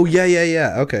 Deathbed. Oh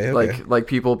yeah. Okay. Like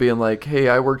people being like, "Hey,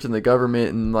 I worked in the government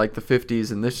in like the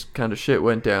 50s, and this kind of shit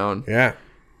went down." Yeah.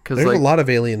 Because there's a lot of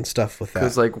alien stuff with that.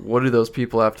 Because like, what do those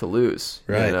people have to lose?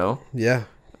 Right. You know. Yeah.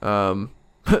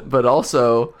 But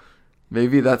also,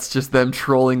 maybe that's just them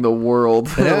trolling the world.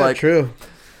 Yeah, like, true.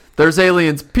 There's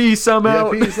aliens. Peace. I'm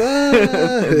out. Peace.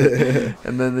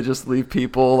 And then they just leave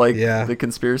people like the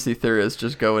conspiracy theorists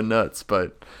just going nuts.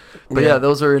 But yeah,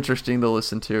 those are interesting to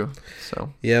listen to.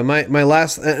 So yeah, my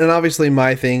last, and obviously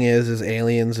my thing is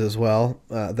aliens as well,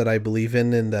 that I believe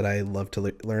in and that I love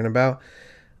to learn about.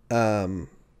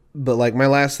 But like my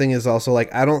last thing is also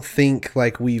like, I don't think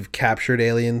like we've captured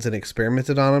aliens and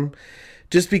experimented on them,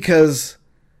 just because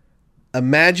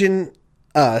imagine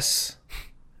us,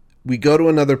 we go to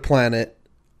another planet,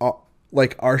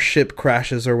 like our ship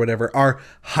crashes or whatever, our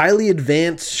highly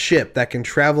advanced ship that can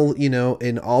travel, you know,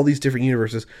 in all these different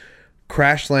universes,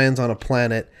 crash lands on a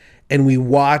planet, and we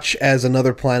watch as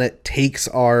another planet takes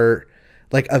our,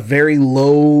 like a very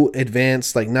low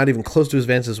advanced, like not even close to as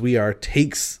advanced as we are,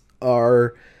 takes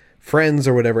our friends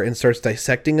or whatever and starts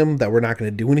dissecting them, that we're not going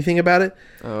to do anything about it,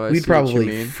 we'd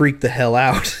probably freak the hell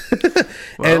out.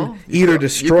 Well, and either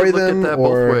destroy you could them look at that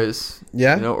or both ways.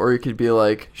 Yeah. You know, or you could be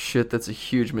like, shit, that's a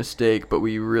huge mistake, but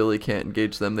we really can't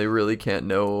engage them. They really can't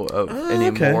know of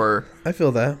any more. I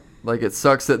feel that. Like, it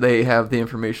sucks that they have the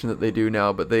information that they do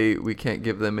now, but we can't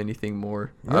give them anything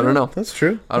more. Yeah, I don't know. That's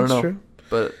true. I don't That's know. true.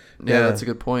 But yeah, that's a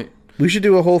good point. We should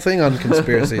do a whole thing on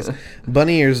conspiracies.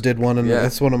 Bunny Ears did one, and Yeah.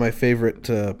 that's one of my favorite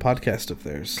podcasts of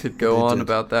theirs. Could go They on did.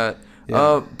 about that.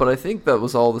 Yeah. But I think that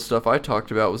was all the stuff I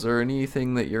talked about. Was there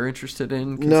anything that you're interested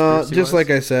in? No, just conspiracy-wise? like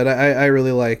I said, I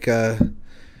really like,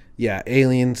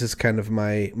 aliens is kind of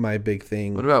my big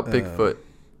thing. What about Bigfoot?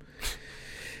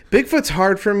 Bigfoot's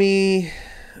hard for me.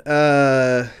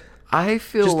 I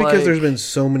feel just like... because there's been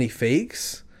so many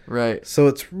fakes. Right. So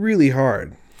it's really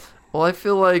hard. Well, I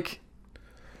feel like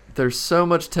there's so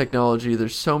much technology,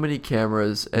 there's so many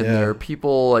cameras, and Yeah. there are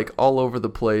people like all over the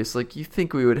place. Like, you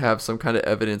think we would have some kind of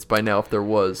evidence by now if there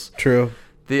was. True.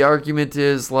 The argument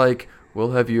is like,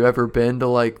 well, have you ever been to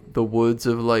like the woods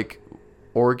of like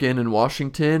Oregon and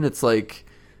Washington? It's like,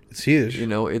 it's huge. You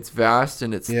know, it's vast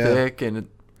and it's Yeah. thick, and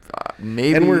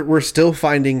maybe. And we're still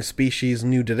finding species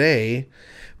new today.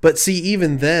 But see,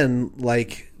 even then,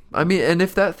 like... I mean, and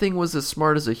if that thing was as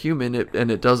smart as a human and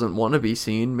it doesn't want to be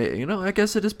seen, you know, I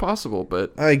guess it is possible,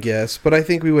 but... I guess, but I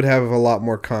think we would have a lot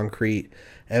more concrete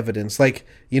evidence. Like,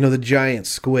 you know, the giant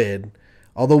squid,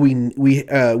 although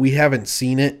we haven't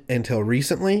seen it until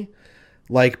recently,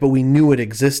 like, but we knew it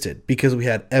existed because we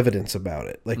had evidence about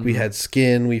it. Like, we had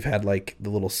skin, we've had, like,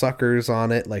 the little suckers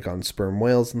on it, like on sperm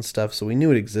whales and stuff, so we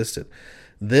knew it existed.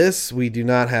 This, we do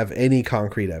not have any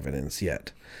concrete evidence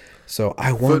yet. So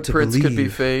I want to believe... Footprints could be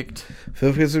faked.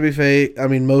 Footprints could be faked. I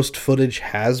mean, most footage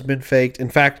has been faked. In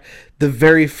fact, the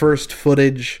very first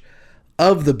footage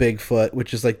of the Bigfoot,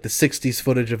 which is like the 60s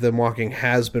footage of them walking,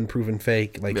 has been proven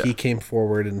fake. Like, he came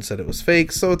forward and said it was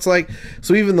fake. So it's like...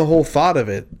 So even the whole thought of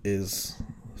it is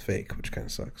fake, which kind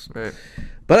of sucks. Right.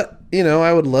 But, you know,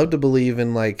 I would love to believe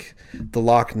in, like, the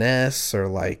Loch Ness or,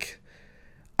 like...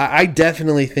 I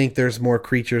definitely think there's more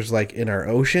creatures like in our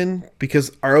ocean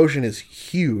because our ocean is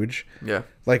huge. Yeah.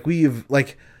 Like we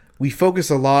focus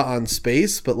a lot on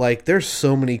space, but like there's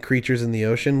so many creatures in the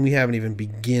ocean we haven't even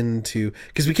begin to,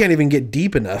 because we can't even get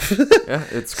deep enough. Yeah,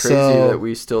 it's crazy that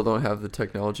we still don't have the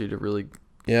technology to really.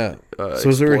 Yeah. So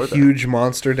is there a that. huge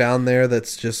monster down there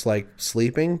that's just like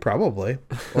sleeping? Probably.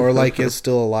 Or like is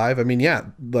still alive? I mean, yeah,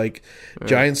 like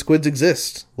giant squids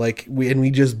exist. Like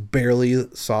we just barely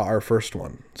saw our first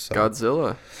one. So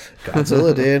Godzilla,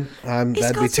 dude.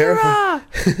 That'd be terrifying.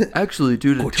 Actually,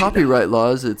 due to copyright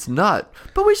laws, it's not.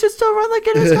 But we should still run like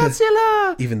it is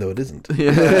Godzilla. Even though it isn't.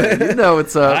 Yeah, you know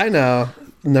it's up. I know.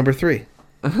 Number 3.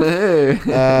 Hey.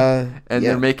 And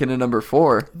they're making a number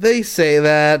 4. They say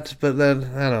that, but then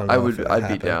I don't know. I'd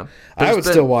be down. I would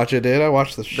still watch it, dude. I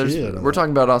watched the shit. We're talking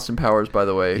about Austin Powers, by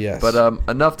the way. Yes. But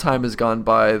enough time has gone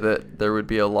by that there would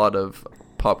be a lot of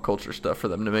pop culture stuff for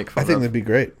them to make fun of. I think that'd be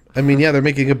great. I mean, yeah, they're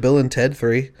making a Bill and Ted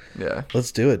 3. Yeah.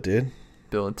 Let's do it, dude.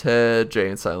 Bill and Ted, Jay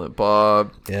and Silent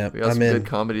Bob. Yeah, we got some good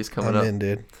comedies coming up. I'm in,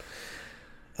 dude.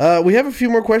 We have a few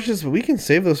more questions, but we can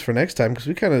save those for next time because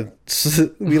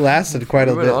we lasted quite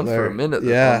a We bit. went on for a minute.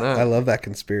 Yeah, on that. I love that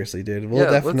conspiracy, dude. We'll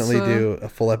definitely do a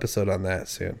full episode on that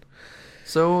soon.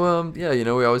 So, yeah, you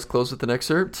know, we always close with an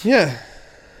excerpt. Yeah.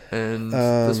 And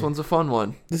this one's a fun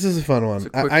one. This is a fun one.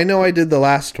 I know I did the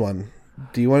last one.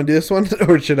 Do you want to do this one,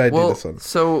 or should I do this one?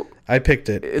 So I picked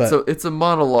it. It's a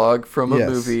monologue from a Yes.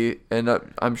 movie, and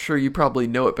I'm sure you probably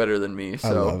know it better than me. So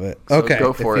I love it. So Okay,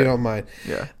 go for it. if you don't mind.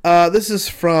 Yeah. This is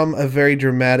from a very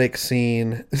dramatic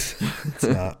scene. It's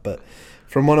not, but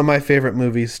from one of my favorite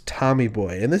movies, Tommy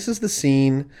Boy, and this is the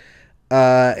scene.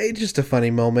 It's just a funny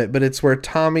moment, but it's where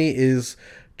Tommy is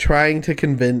trying to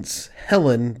convince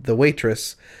Helen, the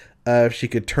waitress, if she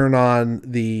could turn on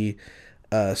the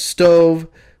stove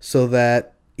so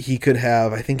that he could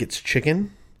have, I think it's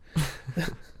chicken.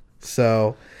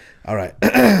 So, all right.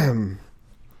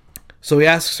 So he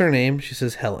asks her name. She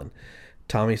says Helen.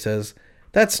 Tommy says,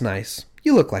 "That's nice.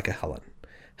 You look like a Helen.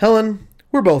 Helen,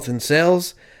 we're both in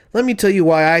sales. Let me tell you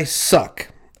why I suck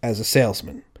as a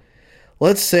salesman.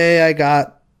 Let's say I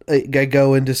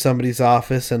go into somebody's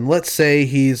office, and let's say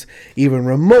he's even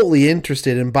remotely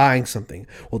interested in buying something.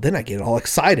 Well, then I get all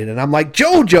excited, and I'm like,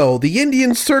 Jojo, the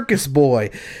Indian circus boy,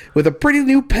 with a pretty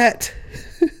new pet.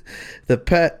 The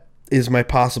pet is my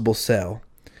possible sell.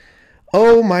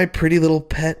 Oh, my pretty little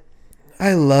pet,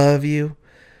 I love you.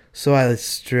 So I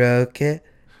stroke it,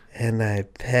 and I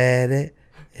pet it,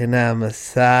 and I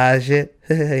massage it.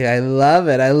 I love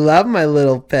it. I love my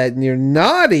little pet, and you're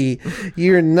naughty.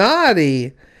 You're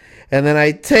naughty. And then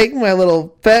I take my little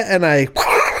pet, and I...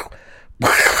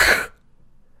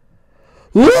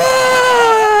 Whoa!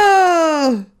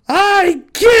 I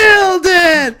killed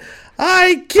it!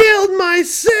 I killed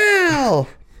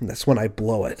myself! That's when I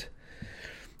blow it.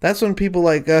 That's when people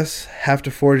like us have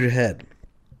to forge ahead.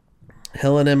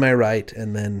 Helen, am I right?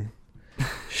 And then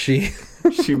she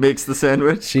makes the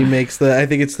sandwich. She makes I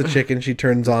think it's the chicken. She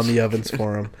turns on the ovens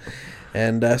for him.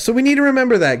 And so we need to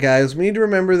remember that, guys. We need to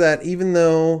remember that even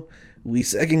though we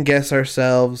second guess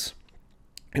ourselves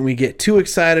and we get too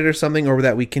excited or something, or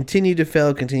that we continue to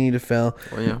fail. Well,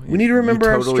 yeah, we need to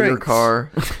remember our strengths. Your car.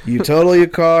 You total your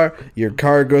car. Your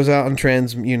car goes out and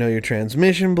your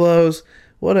transmission blows.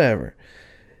 Whatever.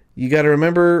 You got to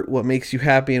remember what makes you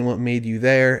happy and what made you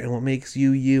there and what makes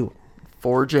you you.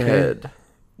 Forge ahead.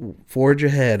 Forge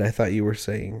ahead. I thought you were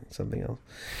saying something else.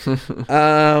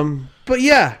 But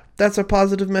yeah, that's a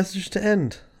positive message to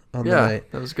end on the night.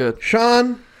 Yeah, that was good.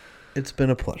 Sean, it's been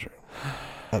a pleasure.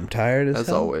 I'm tired as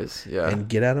hell. Always, yeah. And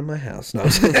get out of my house. No. All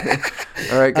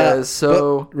right, guys.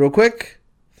 Real quick,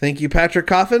 thank you, Patrick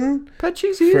Coffin, Pat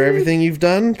Cheesy, for everything you've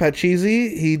done. Pat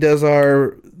Cheesy, he does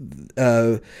our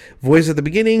voice at the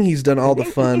beginning. He's done all the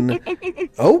fun.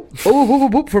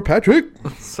 For Patrick.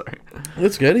 Sorry,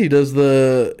 that's good. He does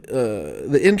the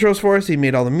intros for us. He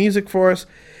made all the music for us.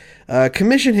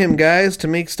 Commission him, guys, to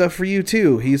make stuff for you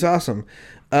too. He's awesome.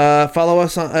 Follow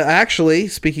us on. Actually,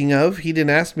 speaking of, he didn't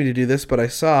ask me to do this, but I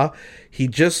saw he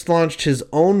just launched his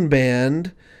own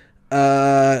band.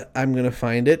 I'm gonna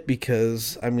find it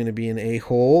because I'm gonna be an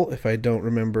a-hole if I don't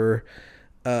remember.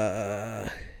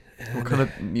 What kind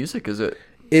of music is it?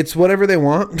 It's whatever they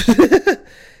want. 1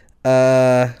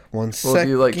 second. Have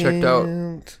you checked out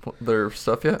their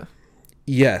stuff yet?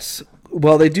 Yes.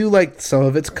 Well, they do some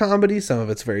of it's comedy, some of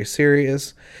it's very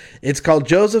serious. It's called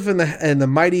Joseph and the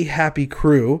Mighty Happy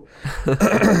Crew.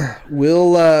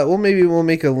 We'll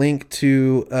make a link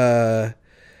to.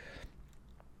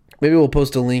 Maybe we'll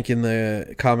post a link in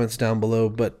the comments down below.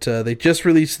 But they just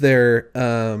released their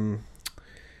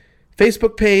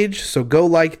Facebook page, so go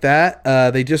like that.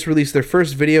 They just released their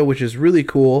first video, which is really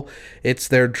cool. It's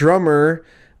their drummer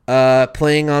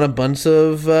playing on a bunch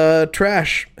of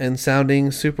trash and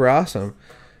sounding super awesome.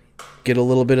 Get a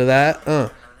little bit of that.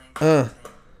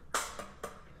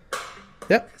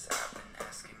 Yep.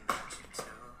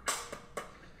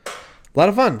 A lot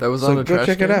of fun. That was on a trash can? So go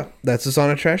check it out. That's just on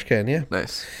a trash can, yeah.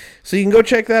 Nice. So you can go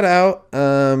check that out.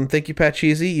 Thank you, Pat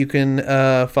Cheesy. You can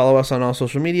follow us on all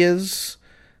social medias.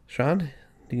 Sean,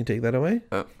 you can take that away.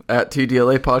 At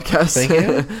TDLA Podcast. Thank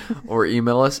you. Or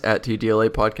email us at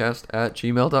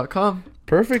TDLApodcast@gmail.com.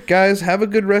 Perfect, guys. Have a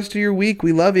good rest of your week.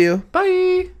 We love you. Bye.